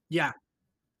 Yeah.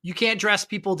 You can't dress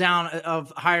people down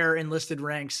of higher enlisted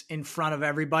ranks in front of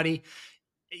everybody.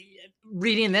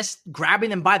 Reading this,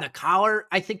 grabbing them by the collar,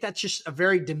 I think that's just a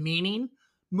very demeaning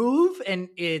move, and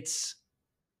it's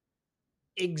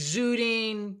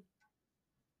exuding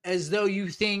as though you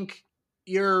think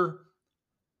you're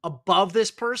above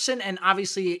this person, and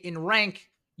obviously in rank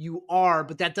you are,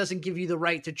 but that doesn't give you the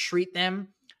right to treat them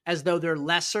as though they're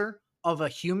lesser of a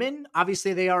human.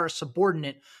 Obviously they are a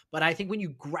subordinate, but I think when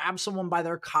you grab someone by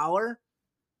their collar,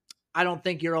 I don't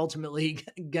think you're ultimately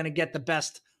going to get the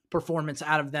best performance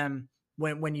out of them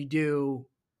when you do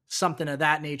something of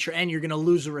that nature, and you're going to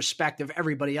lose the respect of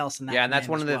everybody else in that. Yeah, and that's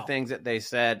one of the things that they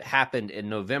said happened in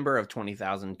November of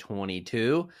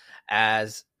 2022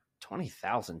 as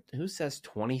 20,000. Who says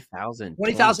 20,000?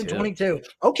 20,022.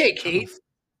 Okay, Kate.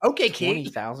 Okay,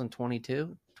 Kate.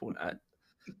 20,022?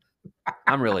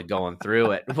 I'm really going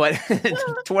through it. But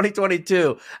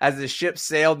 2022, as the ship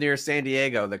sailed near San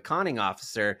Diego, the conning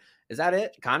officer, is that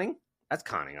it? Conning? That's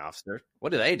conning officer.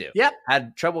 What do they do? Yep.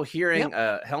 Had trouble hearing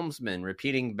a helmsman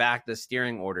repeating back the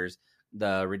steering orders.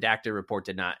 The redacted report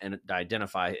did not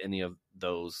identify any of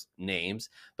those names,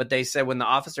 but they said when the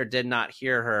officer did not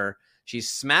hear her, she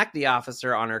smacked the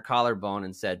officer on her collarbone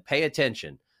and said, "Pay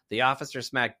attention." The officer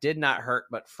smack did not hurt,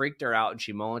 but freaked her out, and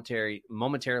she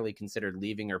momentarily considered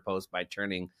leaving her post by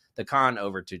turning the con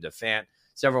over to Defant.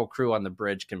 Several crew on the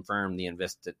bridge confirmed the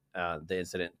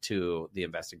incident to the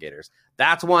investigators.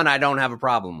 That's one I don't have a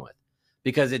problem with,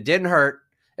 because it didn't hurt.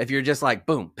 If you're just like,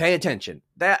 boom, pay attention.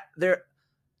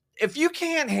 If you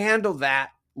can't handle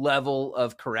that level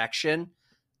of correction,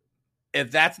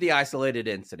 if that's the isolated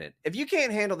incident, if you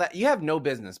can't handle that, you have no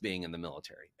business being in the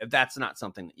military. If that's not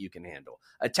something that you can handle,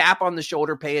 a tap on the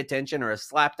shoulder, pay attention, or a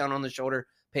slap down on the shoulder,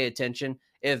 pay attention.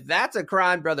 If that's a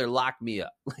crime, brother, lock me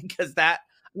up, because that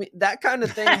kind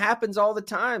of thing happens all the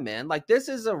time, man. Like, this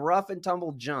is a rough and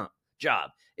tumble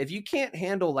job. If you can't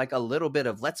handle like a little bit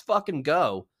of let's fucking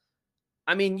go,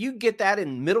 you get that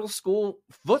in middle school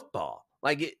football.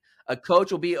 Like, a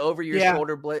coach will be over your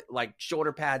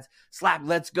shoulder pads, slap,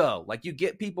 let's go. Like, you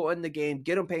get people in the game,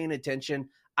 get them paying attention.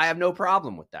 I have no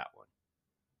problem with that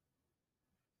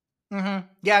one. Mm-hmm.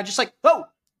 Yeah, just like, whoa.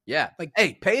 Yeah. Like,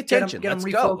 hey, pay attention. Let's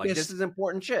go. Like, this is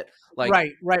important shit. Like,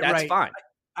 right. That's fine.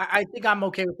 I think I'm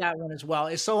okay with that one as well.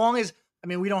 As so long as,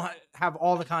 we don't have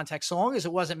all the context, so long as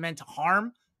it wasn't meant to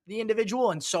harm the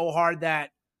individual and so hard that,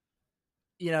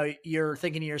 you're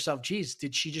thinking to yourself, geez,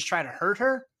 did she just try to hurt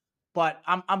her? But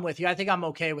I'm with you. I think I'm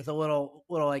okay with a little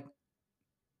like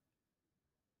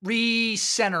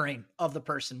recentering of the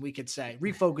person, we could say,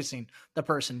 refocusing the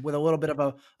person with a little bit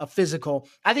of a physical.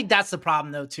 I think that's the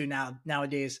problem though too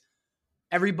nowadays.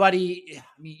 Everybody,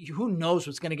 who knows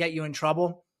what's going to get you in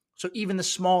trouble? So even the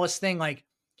smallest thing, like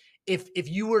if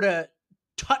you were to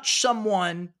touch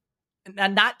someone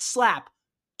and not slap,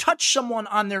 touch someone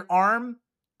on their arm,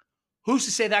 who's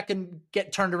to say that can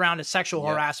get turned around as sexual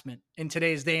harassment in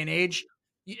today's day and age?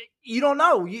 You don't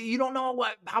know. You don't know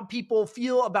how people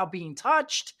feel about being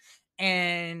touched,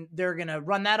 and they're going to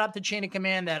run that up the chain of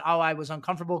command that, I was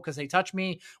uncomfortable because they touched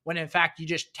me, when in fact you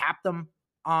just tap them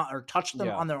or touch them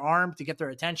on their arm to get their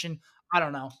attention. I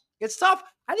don't know. It's tough.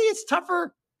 I think it's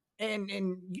tougher, and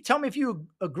you tell me if you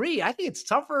agree. I think it's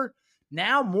tougher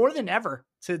now more than ever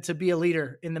to be a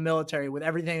leader in the military with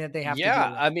everything that they have to do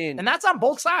with. And that's on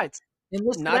both sides.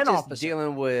 Not just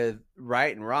dealing with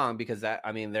right and wrong, because that,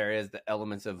 there is the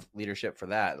elements of leadership for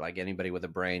that. Like, anybody with a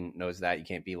brain knows that you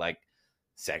can't be like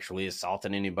sexually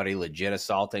assaulting anybody, legit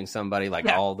assaulting somebody, like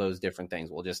all those different things.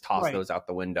 We'll just toss those out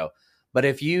the window. But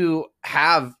if you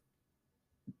have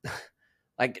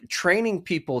like training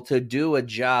people to do a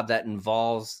job that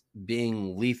involves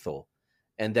being lethal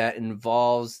and that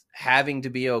involves having to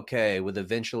be okay with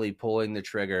eventually pulling the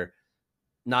trigger,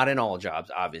 not in all jobs,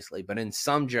 obviously, but in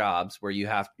some jobs where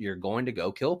you're going to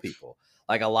go kill people.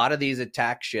 Like, a lot of these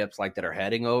attack ships, like, that are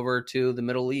heading over to the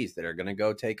Middle East, that are going to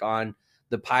go take on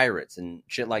the pirates and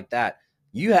shit like that.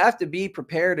 You have to be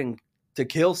prepared to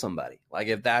kill somebody. Like,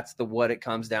 if that's what it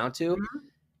comes down to. Mm-hmm.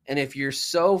 And if you're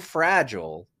so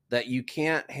fragile that you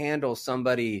can't handle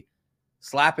somebody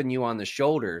slapping you on the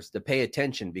shoulders to pay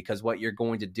attention because what you're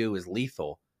going to do is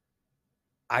lethal,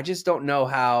 I just don't know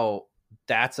how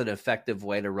that's an effective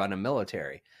way to run a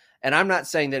military. And I'm not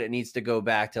saying that it needs to go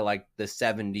back to like the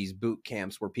 70s boot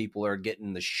camps where people are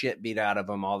getting the shit beat out of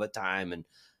them all the time. And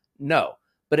no,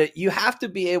 but you have to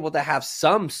be able to have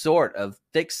some sort of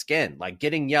thick skin, like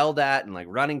getting yelled at and like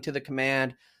running to the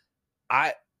command.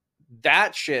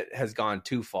 That shit has gone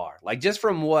too far. Like just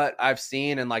from what I've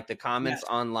seen and like the comments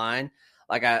online,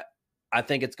 like I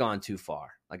think it's gone too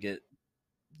far. Like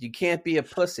you can't be a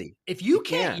pussy. If you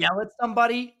can't yell at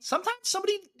somebody,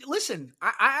 listen,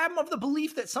 I'm of the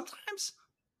belief that sometimes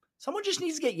someone just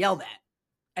needs to get yelled at.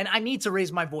 And I need to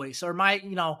raise my voice, or my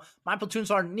platoon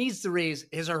sergeant needs to raise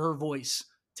his or her voice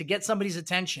to get somebody's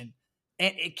attention.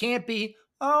 And it can't be,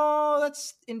 oh,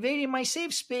 that's invading my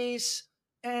safe space,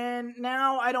 and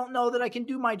now I don't know that I can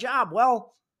do my job.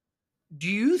 Well, do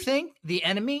you think the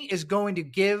enemy is going to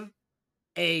give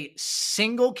a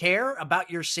single care about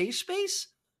your safe space?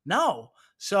 No.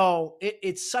 So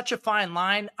it's such a fine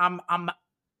line. I'm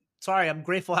sorry. I'm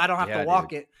grateful I don't have to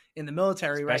walk it in the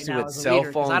military. Especially right now with as a cell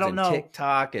leader, phones I don't and know.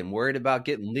 TikTok and worried about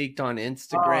getting leaked on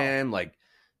Instagram. Like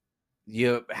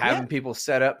you having people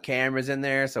set up cameras in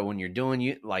there. So when you're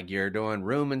doing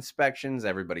room inspections,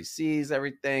 everybody sees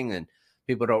everything and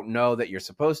people don't know that you're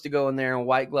supposed to go in there and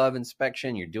white glove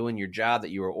inspection. You're doing your job that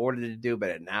you were ordered to do, but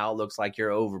it now looks like you're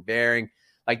overbearing.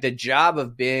 Like the job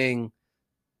of being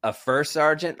a first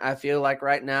sergeant, I feel like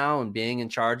right now, and being in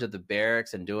charge of the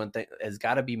barracks and doing things has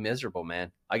got to be miserable,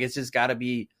 man. Like it's just got to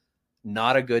be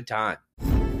not a good time.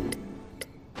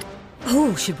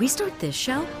 Oh, should we start this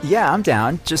show? Yeah, I'm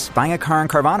down. Just buying a car on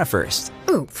Carvana first.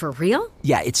 Oh, for real?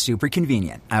 Yeah, it's super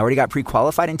convenient. I already got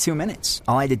pre-qualified in 2 minutes.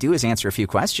 All I had to do is answer a few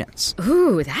questions.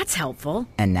 Ooh, that's helpful.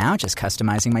 And now just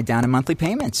customizing my down and monthly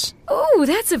payments. Ooh,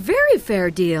 that's a very fair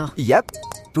deal. Yep.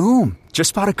 Boom.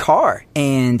 Just bought a car.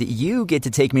 And you get to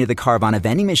take me to the Carvana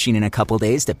vending machine in a couple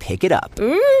days to pick it up.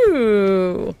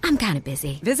 Ooh. I'm kind of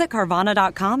busy. Visit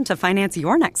Carvana.com to finance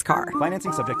your next car.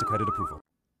 Financing subject to credit approval.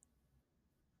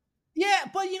 Yeah,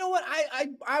 but you know what?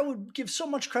 I would give so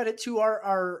much credit to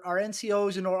our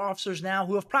NCOs and our officers now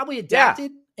who have probably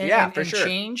adapted and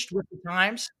changed with the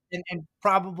times and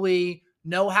probably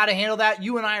know how to handle that.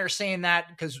 You and I are saying that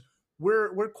because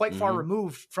we're quite far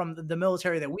removed from the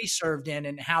military that we served in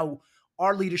and how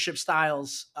our leadership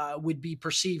styles would be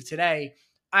perceived today.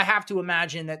 I have to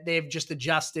imagine that they've just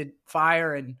adjusted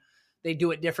fire and they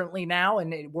do it differently now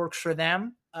and it works for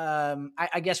them.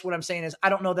 I guess what I'm saying is I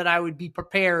don't know that I would be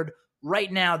prepared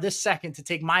right now, this second, to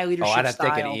take my leadership style. I'd have to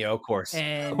take an EO course.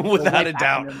 Without a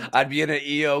doubt. I'd be in an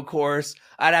EO course.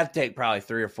 I'd have to take probably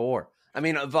 3 or 4. I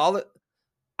mean, of all the,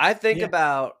 I think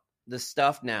about the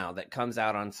stuff now that comes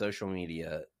out on social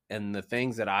media and the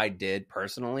things that I did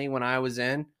personally when I was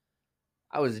in.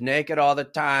 I was naked all the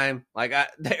time. Like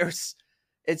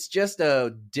it's just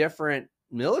a different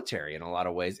military in a lot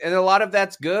of ways. And a lot of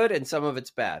that's good and some of it's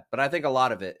bad. But I think a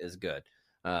lot of it is good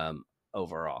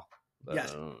overall.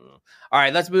 Yes. All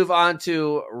right, let's move on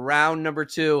to round number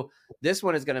 2. This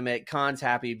one is going to make Cons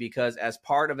happy because as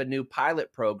part of a new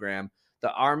pilot program,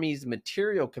 the Army's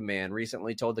Material Command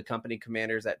recently told the company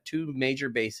commanders at 2 major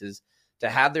bases to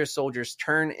have their soldiers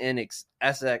turn in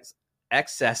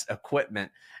excess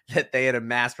equipment that they had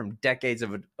amassed from decades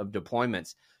of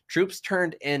deployments. Troops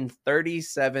turned in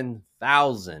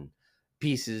 37,000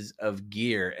 pieces of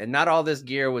gear. And not all this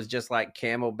gear was just like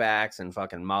camelbacks and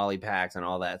fucking molly packs and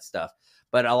all that stuff.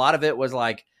 But a lot of it was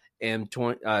like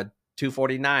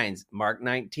M249s, Mark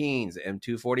 19s,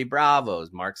 M240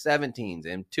 Bravos, Mark 17s,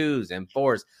 M2s,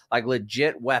 M4s, like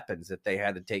legit weapons that they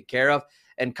had to take care of.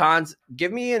 And Cons,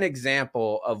 give me an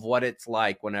example of what it's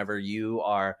like whenever you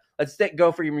are,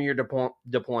 go from your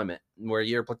deployment where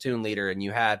you're a platoon leader and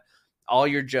you had all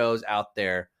your Joes out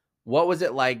there. What was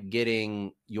it like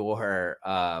getting your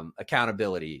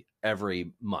accountability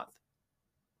every month?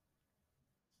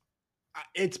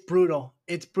 It's brutal.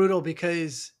 It's brutal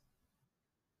because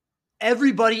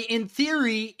everybody in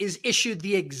theory is issued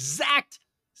the exact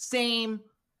same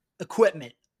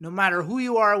equipment, no matter who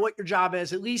you are, what your job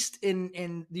is, at least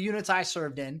in the units I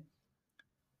served in.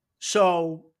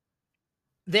 So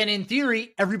then in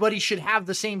theory, everybody should have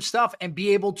the same stuff and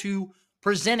be able to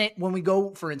present it when we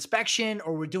go for inspection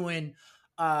or we're doing,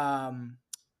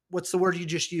 what's the word you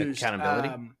just used?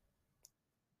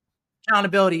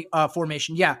 Accountability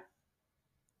formation. Yeah.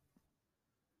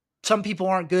 Some people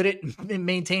aren't good at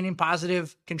maintaining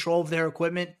positive control of their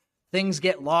equipment. Things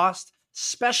get lost,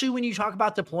 especially when you talk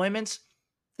about deployments.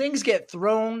 Things get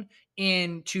thrown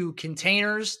into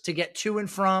containers to get to and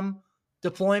from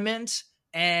deployments,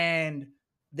 and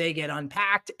they get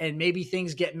unpacked, and maybe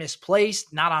things get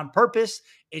misplaced, not on purpose.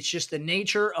 It's just the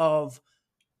nature of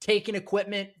taking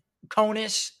equipment,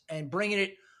 CONUS, and bringing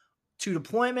it to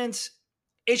deployments.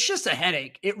 it's just a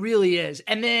headache. It really is.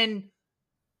 And then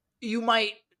you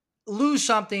might lose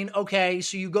something. Okay,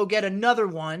 so you go get another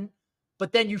one,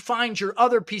 but then you find your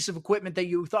other piece of equipment that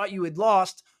you thought you had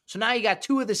lost. So now you got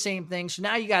two of the same thing. So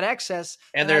now you got excess.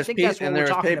 And I there's think that's what there we're was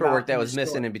talking paperwork about that in was this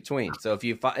missing story. in between. So if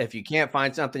you can't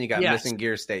find something, you got Yes. missing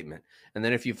gear statement, and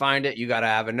then if you find it, you got to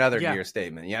have another Yeah. gear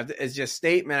statement. You have to, it's just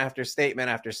statement after statement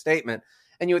after statement,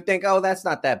 and you would think, oh, that's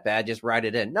not that bad, just write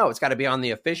it in. No, it's got to be on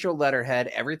the official letterhead.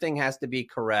 Everything has to be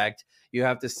correct. You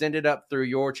have to send it up through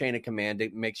your chain of command to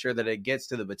make sure that it gets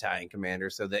to the battalion commander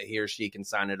so that he or she can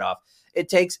sign it off. It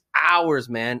takes hours,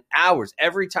 man, hours.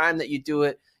 Every time that you do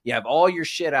it, you have all your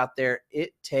shit out there.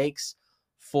 It takes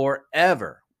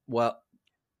forever. Well,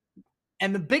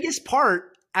 and the biggest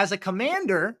part as a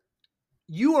commander,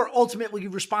 you are ultimately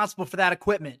responsible for that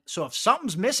equipment. So if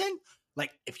something's missing,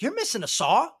 like if you're missing a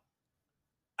saw,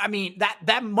 I mean,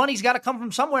 that money's got to come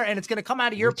from somewhere, and it's going to come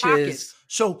out of your pocket.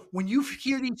 So when you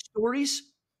hear these stories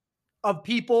of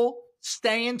people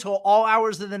staying till all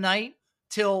hours of the night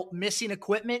till missing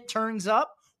equipment turns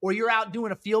up, or you're out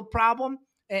doing a field problem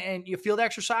and you field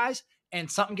exercise and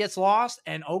something gets lost,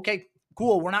 and okay,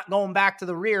 cool, we're not going back to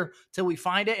the rear till we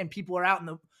find it, and people are out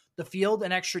in the field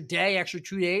an extra day, extra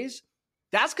 2 days.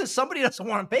 That's because somebody doesn't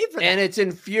want to pay for that. And it's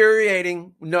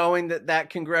infuriating knowing that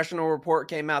congressional report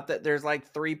came out that there's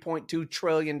like $3.2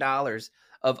 trillion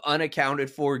of unaccounted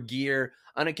for gear,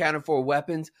 unaccounted for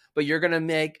weapons, but you're going to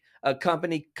make a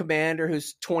company commander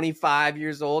who's 25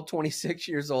 years old, 26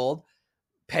 years old,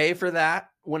 pay for that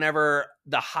whenever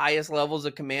the highest levels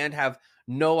of command have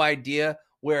no idea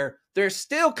where there's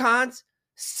still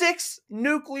 6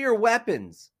 nuclear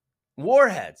weapons,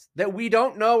 warheads, that we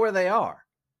don't know where they are.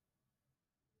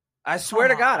 I swear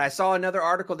to God, I saw another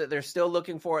article that they're still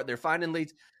looking for it. They're finding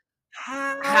leads.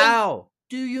 How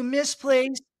do you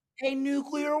misplace a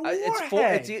nuclear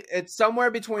warhead? It's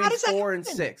somewhere between 4 and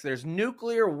happen? 6. There's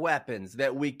nuclear weapons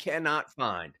that we cannot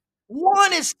find.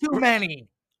 One is too many.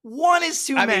 One is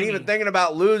too many. I mean, even thinking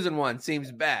about losing one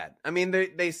seems bad. I mean,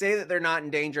 they say that they're not in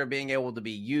danger of being able to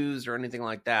be used or anything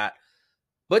like that.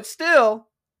 But still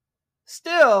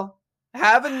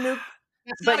having nuke.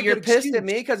 But you're pissed at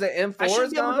me because the M4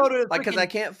 is gone? Like, because I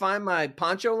can't find my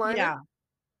poncho liner? Yeah.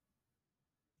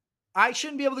 I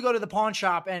shouldn't be able to go to the pawn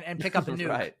shop and pick up a nuke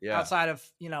Right, yeah. outside of,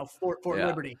 Fort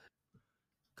Liberty.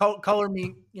 Color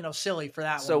me, silly for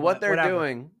that one. So what they're whatever.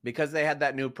 doing, because they had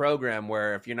that new program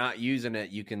where if you're not using it,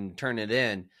 you can turn it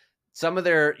in. Some of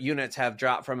their units have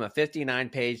dropped from a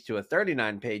 59-page to a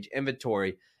 39-page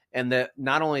inventory. And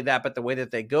not only that, but the way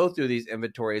that they go through these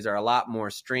inventories are a lot more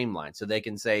streamlined. So they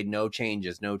can say no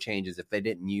changes. If they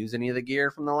didn't use any of the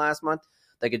gear from the last month,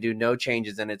 they could do no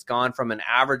changes. And it's gone from an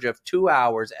average of 2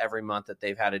 hours every month that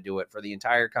they've had to do it for the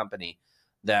entire company.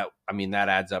 That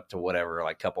adds up to whatever,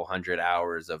 like a couple hundred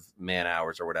hours of man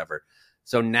hours or whatever.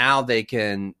 So now they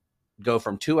can go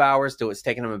from 2 hours to it's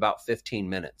taking them about 15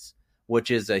 minutes,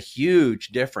 which is a huge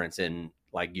difference in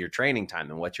like your training time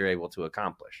and what you're able to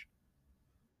accomplish.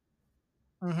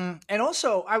 Mm-hmm. And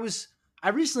also, I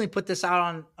recently put this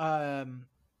out on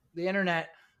the internet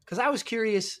because I was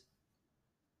curious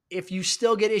if you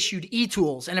still get issued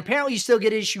e-tools, and apparently you still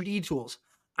get issued e-tools.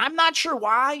 I'm not sure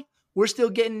why we're still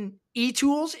getting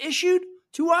e-tools issued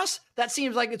to us. That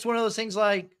seems like it's one of those things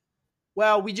like,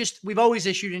 well, we've always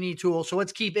issued an e-tool, so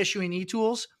let's keep issuing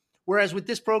e-tools. Whereas with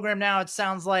this program now, it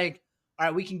sounds like, all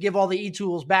right, we can give all the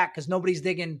e-tools back because nobody's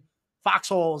digging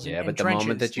foxholes and but the trenches.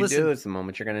 moment that you do, it's the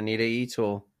moment you're going to need an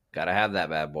e-tool. Got to have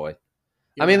that bad boy.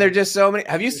 I mean, there's just so many.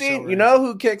 Have you seen, you know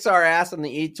who kicks our ass in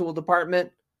the e-tool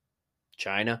department?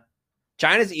 China.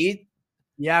 China's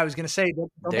Yeah, I was going to say,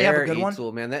 don't they have a good one?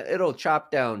 E-tool, man. It'll chop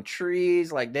down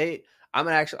trees. Like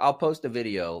I'll post a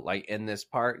video like in this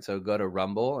part. So go to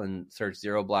Rumble and search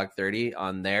 0 Block 30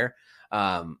 on there.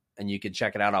 And you can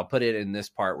check it out. I'll put it in this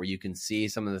part where you can see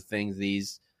some of the things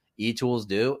these e-tools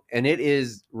do. And it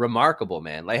is remarkable,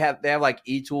 man. They have like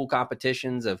e-tool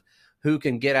competitions of who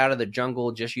can get out of the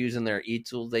jungle just using their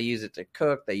e-tools. They use it to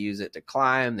cook. They use it to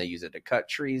climb. They use it to cut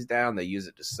trees down. They use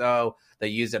it to sew. They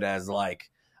use it as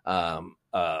like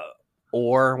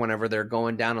oar whenever they're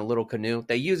going down a little canoe.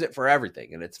 They use it for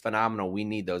everything, and it's phenomenal. We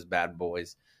need those bad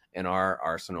boys in our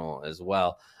arsenal as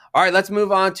well. All right, let's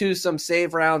move on to some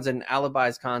save rounds and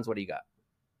alibis. Cons, what do you got?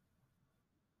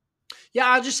 Yeah,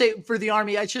 I'll just say for the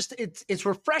Army, it's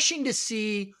refreshing to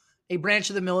see a branch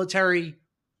of the military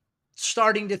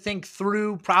starting to think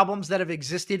through problems that have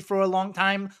existed for a long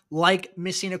time, like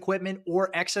missing equipment or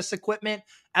excess equipment,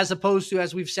 as opposed to,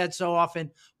 as we've said so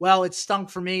often, well, it stunk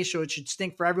for me, so it should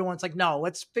stink for everyone. It's like, no,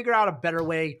 let's figure out a better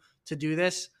way to do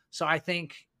this. So I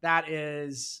think that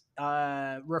is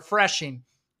refreshing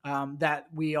that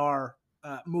we are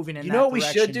moving in You that know what we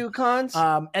direction. should do, Cons?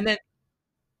 And then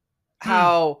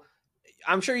How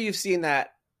I'm sure you've seen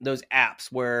those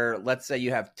apps where, let's say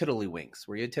you have Tiddlywinks.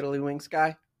 Were you a Tiddlywinks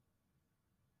guy?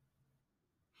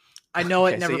 I know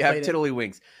Okay, it never so you have played it.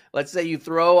 Tiddlywinks. Let's say you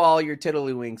throw all your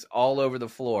Tiddlywinks all over the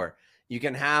floor. You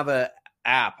can have a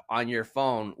app on your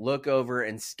phone, look over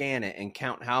and scan it and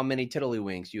count how many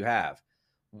Tiddlywinks you have.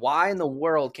 Why in the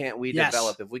world can't we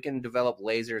develop, if we can develop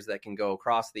lasers that can go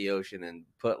across the ocean and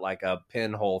put like a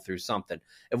pinhole through something,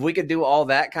 if we could do all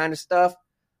that kind of stuff,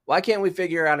 why can't we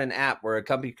figure out an app where a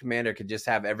company commander could just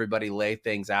have everybody lay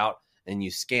things out and you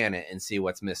scan it and see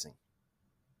what's missing?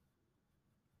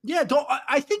 Yeah,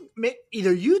 I think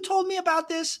either you told me about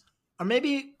this or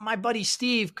maybe my buddy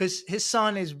Steve, because his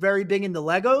son is very big into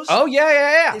Legos. Oh,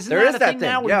 yeah. Isn't There that is a that thing thing.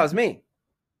 now? Yeah, it was me.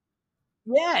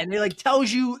 Yeah, and it like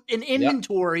tells you an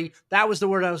inventory. Yep. That was the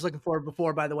word I was looking for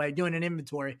before, by the way, doing an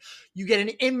inventory. You get an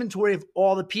inventory of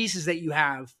all the pieces that you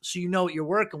have so you know what you're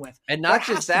working with. And not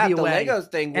just that, the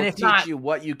Legos thing will teach you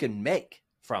what you can make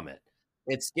from it.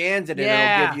 It scans it and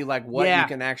it'll give you like what you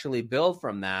can actually build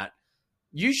from that.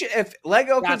 You should, if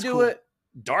Lego can do it,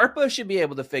 DARPA should be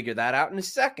able to figure that out in a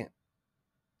second.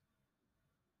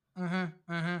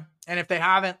 And if they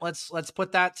haven't, let's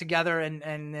put that together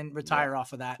and then retire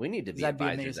off of that. We need to be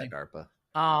advisors at DARPA.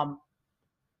 And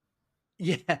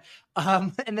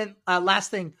then last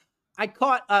thing, I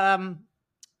caught a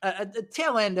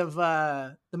tail end of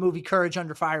the movie Courage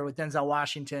Under Fire with Denzel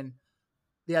Washington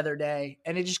the other day,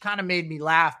 and it just kind of made me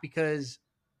laugh because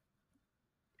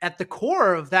at the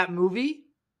core of that movie,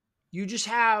 you just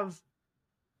have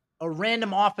a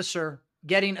random officer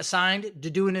getting assigned to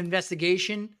do an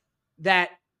investigation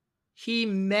that he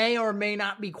may or may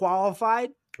not be qualified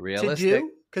to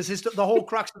do, because the whole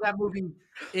crux of that movie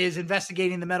is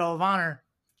investigating the Medal of Honor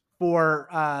for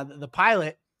the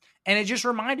pilot. And it just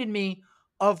reminded me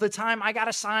of the time I got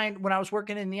assigned when I was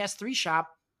working in the S3 shop.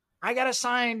 I got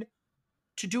assigned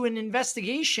to do an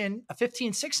investigation, a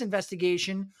 15-6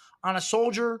 investigation on a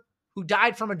soldier who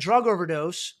died from a drug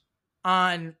overdose,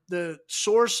 on the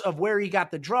source of where he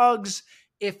got the drugs,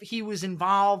 if he was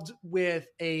involved with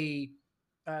a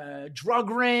drug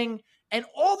ring, and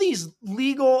all these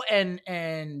legal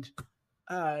and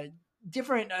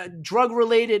different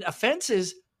drug-related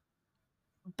offenses.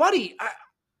 Buddy,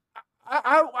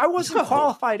 I wasn't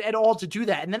qualified at all to do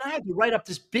that. And then I had to write up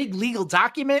this big legal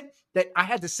document that I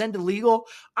had to send to legal.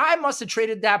 I must have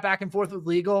traded that back and forth with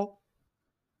legal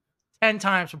 10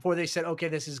 times before they said, okay,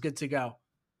 this is good to go.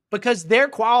 Because they're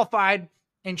qualified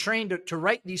and trained to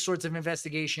write these sorts of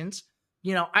investigations.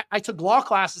 You know, I took law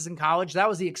classes in college. That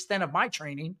was the extent of my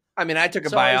training. I mean, I took a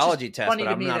biology test, but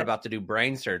I'm not about to do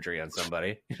brain surgery on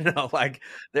somebody. You know, like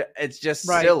it's just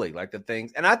silly, like the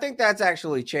things. And I think that's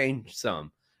actually changed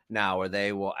some now, where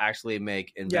they will actually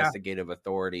make investigative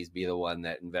authorities be the one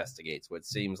that investigates. What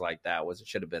seems like it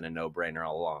should have been a no-brainer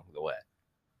all along the way.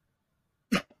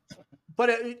 But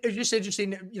it's just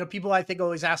interesting. You know, people I think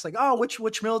always ask like, "Oh,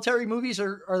 which military movies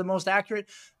are the most accurate?"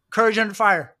 Courage Under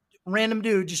Fire, random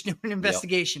dude just doing an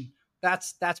investigation. Yep.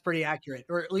 That's pretty accurate,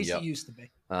 or at least it used to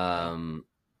be.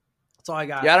 That's all I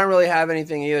got. Yeah, I don't really have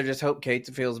anything either. Just hope Kate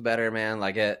feels better, man.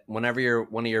 Like whenever you're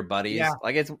one of your buddies,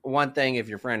 like it's one thing if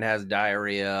your friend has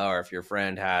diarrhea or if your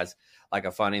friend has like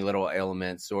a funny little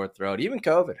ailment, sore throat, even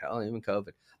COVID.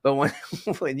 But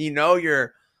when you know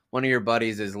one of your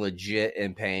buddies is legit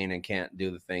in pain and can't do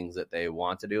the things that they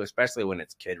want to do, especially when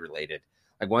it's kid related.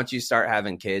 Like once you start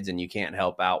having kids and you can't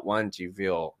help out, once you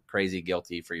feel crazy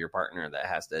guilty for your partner that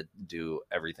has to do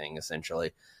everything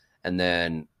essentially. And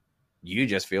then you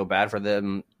just feel bad for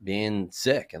them being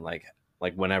sick. And like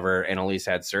whenever Annalise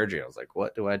had surgery, I was like,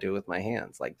 what do I do with my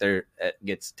hands? Like it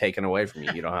gets taken away from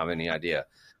you. You don't have any idea.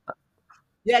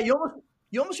 Yeah. You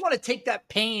almost want to take that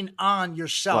pain on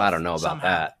yourself. Well, I don't know about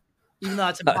that. Even though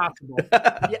it's impossible.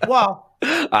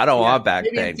 I don't want back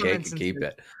pain. Kate can keep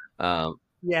it.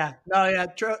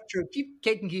 True.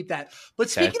 Kate can keep that.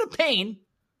 But speaking of pain,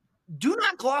 do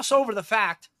not gloss over the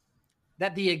fact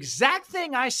that the exact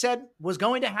thing I said was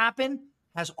going to happen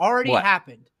has already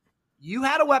happened. You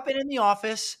had a weapon in the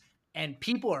office, and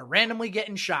people are randomly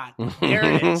getting shot. There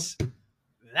it is.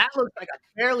 That looks like a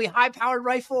fairly high-powered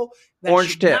rifle that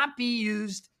should not be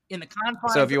used in the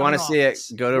confines. So if you want to see it,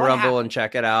 go to Rumble and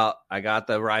check it out. I got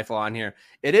the rifle on here.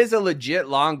 It is a legit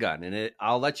long gun, and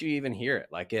I'll let you even hear it.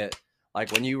 Like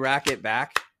when you rack it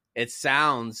back, it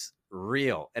sounds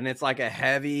real, and it's like a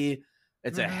heavy.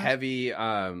 It's a heavy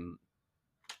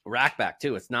rack back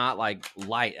too. It's not like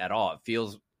light at all. It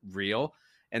feels real,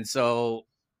 and so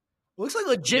it looks like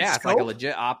legit. Yeah, it's like a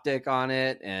legit optic on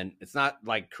it, and it's not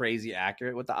like crazy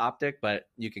accurate with the optic, but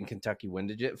you can Kentucky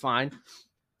windage it fine.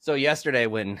 So yesterday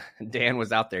when Dan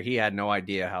was out there, he had no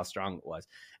idea how strong it was.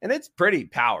 And it's pretty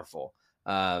powerful.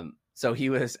 So he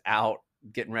was out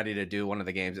getting ready to do one of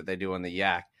the games that they do on the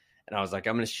Yak. And I was like,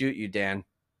 I'm going to shoot you, Dan.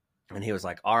 And he was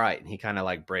like, all right. And he kind of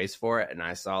like braced for it. And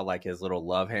I saw like his little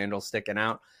love handle sticking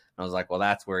out. I was like, well,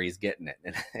 that's where he's getting it.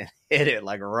 And hit it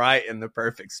like right in the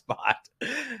perfect spot.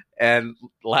 And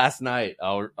last night,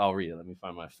 I'll read it. Let me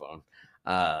find my phone.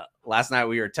 Last night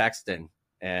we were texting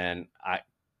and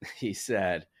he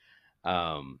said,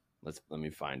 let me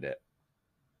find it.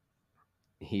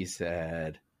 He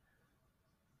said,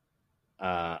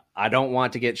 I don't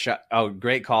want to get shot. Oh,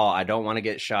 great call. I don't want to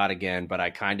get shot again, but I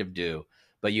kind of do.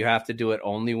 But you have to do it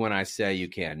only when I say you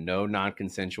can. No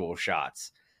non-consensual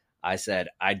shots. I said,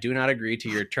 I do not agree to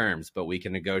your terms, but we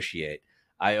can negotiate.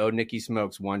 I owe Nicky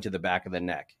Smokes one to the back of the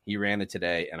neck. He ran it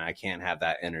today, and I can't have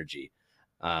that energy.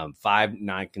 5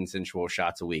 non-consensual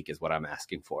shots a week is what I'm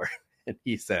asking for. And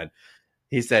he said,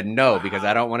 no, because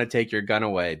I don't want to take your gun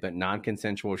away, but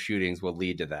non-consensual shootings will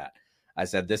lead to that. I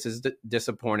said, this is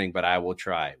disappointing, but I will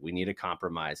try. We need a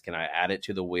compromise. Can I add it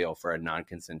to the wheel for a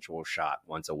non-consensual shot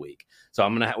once a week? So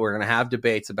we're going to have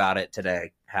debates about it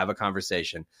today, have a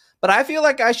conversation. But I feel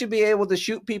like I should be able to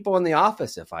shoot people in the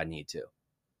office if I need to.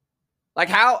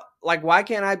 Why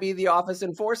can't I be the office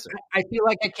enforcer? I feel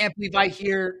like I can't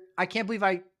believe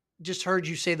I just heard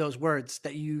you say those words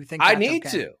that you think I need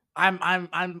okay. to. I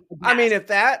mean, if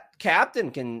that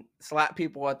captain can slap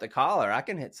people at the collar, I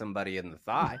can hit somebody in the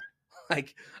thigh.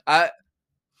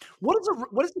 What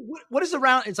is the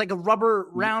round? It's like a rubber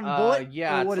round bullet.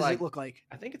 Yeah. Or what does it look like?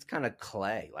 I think it's kind of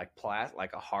clay, like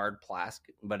a hard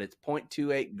plastic, but it's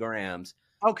 0.28 grams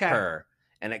per,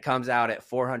 and it comes out at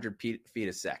 400 feet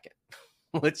a second,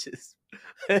 which is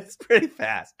it's pretty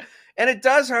fast, and it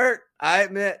does hurt. I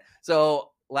admit.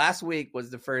 So last week was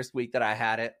the first week that I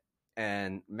had it,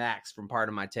 and Max from Part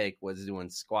of My Take was doing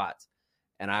squats.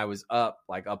 And I was up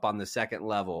on the second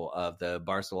level of the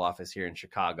Barstool office here in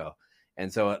Chicago.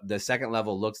 And so the second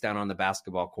level looks down on the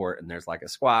basketball court and there's like a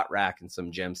squat rack and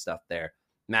some gym stuff there.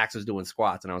 Max was doing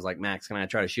squats and I was like, Max, can I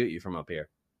try to shoot you from up here?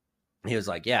 And he was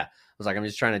like, yeah. I was like, I'm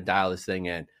just trying to dial this thing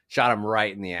in. Shot him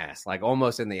right in the ass, like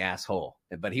almost in the asshole.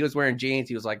 But he was wearing jeans.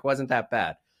 He was like, wasn't that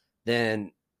bad.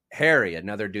 Then Harry,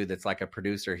 another dude that's like a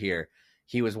producer here,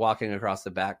 he was walking across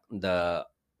the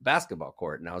basketball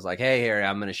court. And I was like, hey, Harry,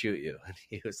 I'm going to shoot you. And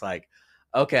he was like,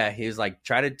 okay. He was like,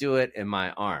 try to do it in my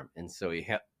arm. And so he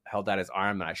held out his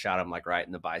arm and I shot him like right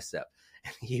in the bicep.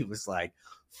 And he was like,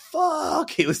 fuck.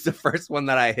 He was the first one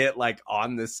that I hit like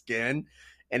on the skin.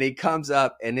 And he comes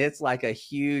up and it's like a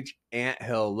huge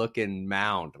anthill looking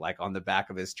mound, like on the back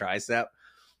of his tricep.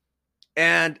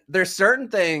 And there's certain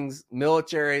things,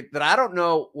 military, that I don't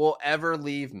know will ever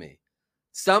leave me.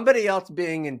 Somebody else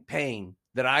being in pain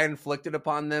that I inflicted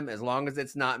upon them, as long as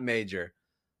it's not major,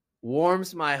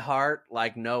 warms my heart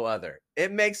like no other.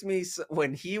 It makes me,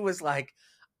 when he was like,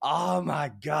 oh my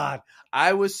God,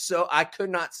 I could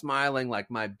not smiling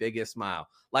like my biggest smile.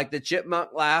 Like the chipmunk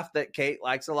laugh that Kate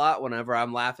likes a lot whenever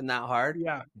I'm laughing that hard.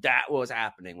 Yeah. That was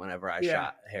happening whenever I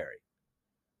shot Harry.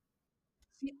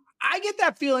 See, I get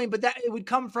that feeling, but that it would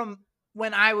come from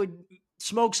when I would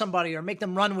smoke somebody or make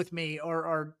them run with me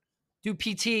or do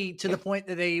PT to the point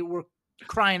that they were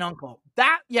crying uncle.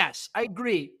 That, yes, I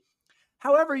agree.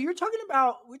 However, we're talking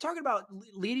about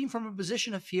leading from a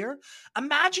position of fear.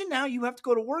 Imagine now you have to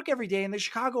go to work every day in the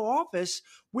Chicago office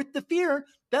with the fear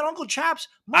that Uncle Chaps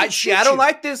might shoot you. I don't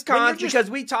like this, Con, because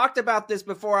we talked about this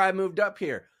before I moved up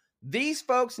here. These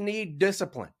folks need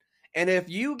discipline. And if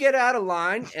you get out of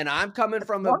line and I'm coming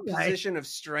from a position of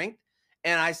strength,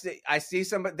 and I see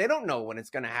somebody, they don't know when it's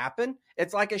going to happen.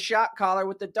 It's like a shot collar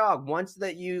with the dog. Once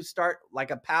that you start like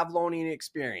a Pavlovian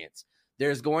experience,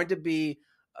 there's going to be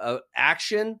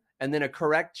action and then a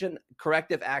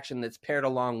corrective action that's paired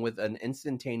along with an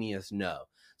instantaneous no.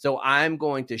 So I'm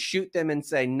going to shoot them and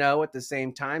say no at the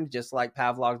same time, just like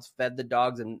Pavlov's fed the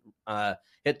dogs and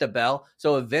hit the bell.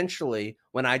 So eventually,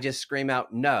 when I just scream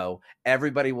out no,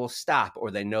 everybody will stop or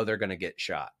they know they're going to get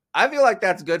shot. I feel like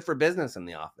that's good for business in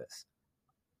the office.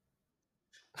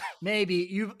 Maybe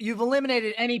you've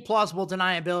eliminated any plausible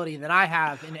deniability that I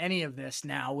have in any of this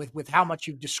now with how much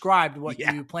you've described what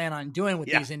you plan on doing with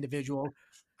these individuals.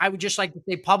 I would just like to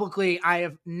say publicly, I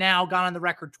have now gone on the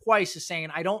record twice as saying,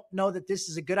 I don't know that this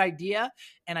is a good idea.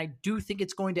 And I do think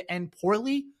it's going to end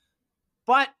poorly,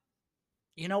 but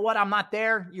you know what? I'm not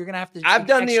there. You're going to have to. I've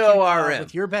done the ORM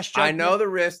with your best judgment. I know the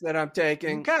risk that I'm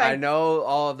taking. Okay. I know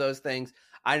all of those things.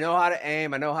 I know how to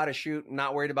aim. I know how to shoot. I'm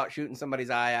not worried about shooting somebody's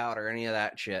eye out or any of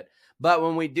that shit. But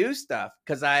when we do stuff,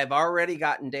 because I have already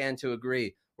gotten Dan to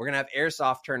agree, We're going to have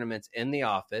airsoft tournaments in the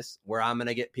office where I'm going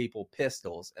to get people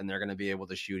pistols and they're going to be able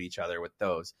to shoot each other with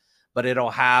those. But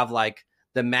it'll have like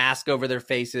the mask over their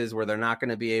faces where they're not going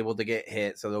to be able to get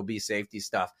hit. So there'll be safety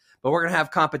stuff. But we're going to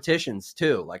have competitions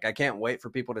too. Like, I can't wait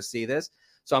for people to see this.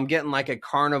 So I'm getting like a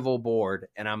carnival board,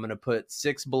 and I'm going to put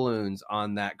 6 balloons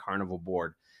on that carnival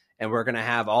board. And we're going to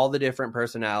have all the different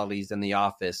personalities in the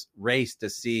office race to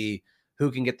see who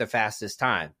can get the fastest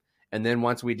time. And then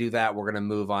once we do that, we're going to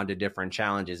move on to different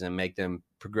challenges and make them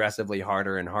progressively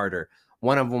harder and harder.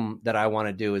 One of them that I want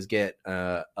to do is get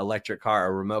an electric car,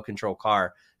 a remote control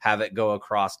car, have it go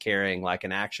across carrying like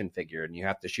an action figure, and you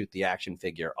have to shoot the action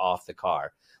figure off the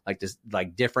car. Like this,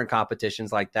 like different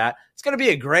competitions like that. It's going to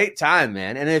be a great time,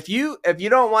 man. And if you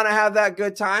don't want to have that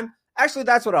good time, actually,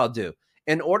 that's what I'll do.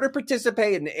 In order to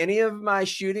participate in any of my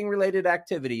shooting related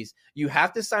activities, you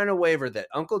have to sign a waiver that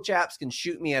Uncle Chaps can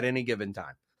shoot me at any given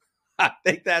time. I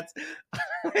think that's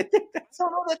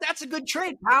that's a good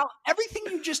trade, pal. Everything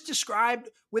you just described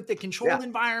with the controlled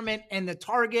environment and the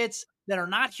targets that are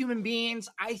not human beings,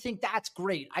 I think that's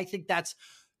great. I think that's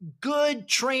good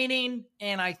training,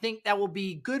 and I think that will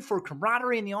be good for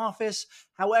camaraderie in the office.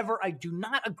 However, I do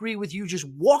not agree with you just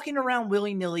walking around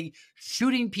willy-nilly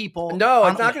shooting people. No,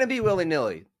 it's not going to be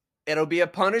willy-nilly. It'll be a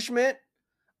punishment,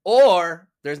 or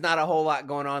there's not a whole lot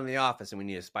going on in the office and we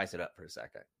need to spice it up for a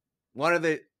second. One of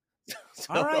the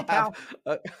so all right, pal.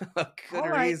 A good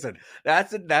reason.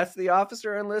 That's the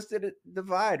officer enlisted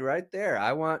divide right there.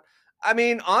 I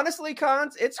mean, honestly,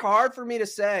 Cons, it's hard for me to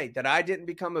say that I didn't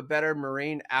become a better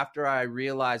Marine after I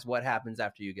realized what happens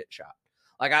after you get shot.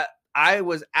 Like, I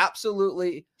was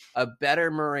absolutely a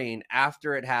better Marine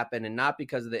after it happened, and not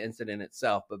because of the incident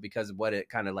itself, but because of what it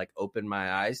kind of like opened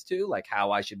my eyes to, like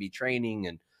how I should be training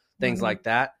and things like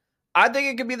that. I think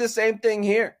it could be the same thing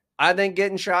here. I think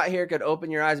getting shot here could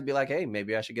open your eyes and be like, hey,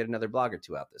 maybe I should get another blog or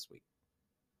 2 out this week.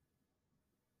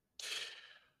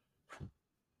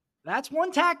 That's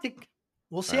one tactic.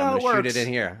 We'll see how it works. I'm going to shoot it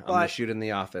in here. I'm going to shoot in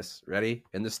the office. Ready?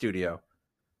 In the studio.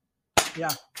 Yeah.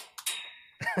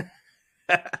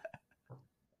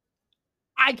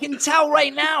 I can tell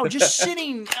right now, just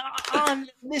sitting on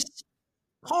this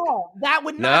call, that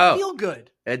would not feel good.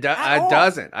 It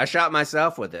doesn't. I shot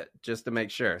myself with it just to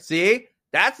make sure. See?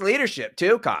 That's leadership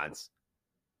too, Cons.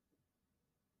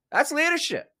 That's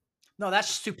leadership. No, that's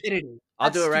stupidity. I'll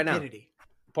do it right now.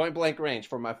 Point blank range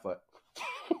for my foot.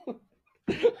 All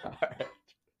right.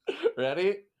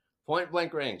 Ready? Point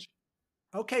blank range.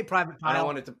 Okay, Private Pile. I don't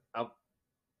want it to. Oh,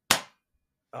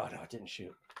 no, it didn't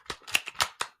shoot.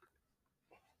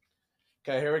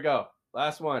 Okay, here we go.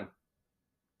 Last one.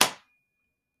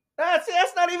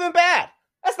 That's not even bad.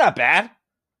 That's not bad.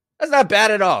 That's not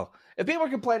bad at all. If people are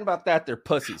complaining about that, they're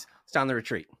pussies. It's time to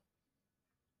retreat.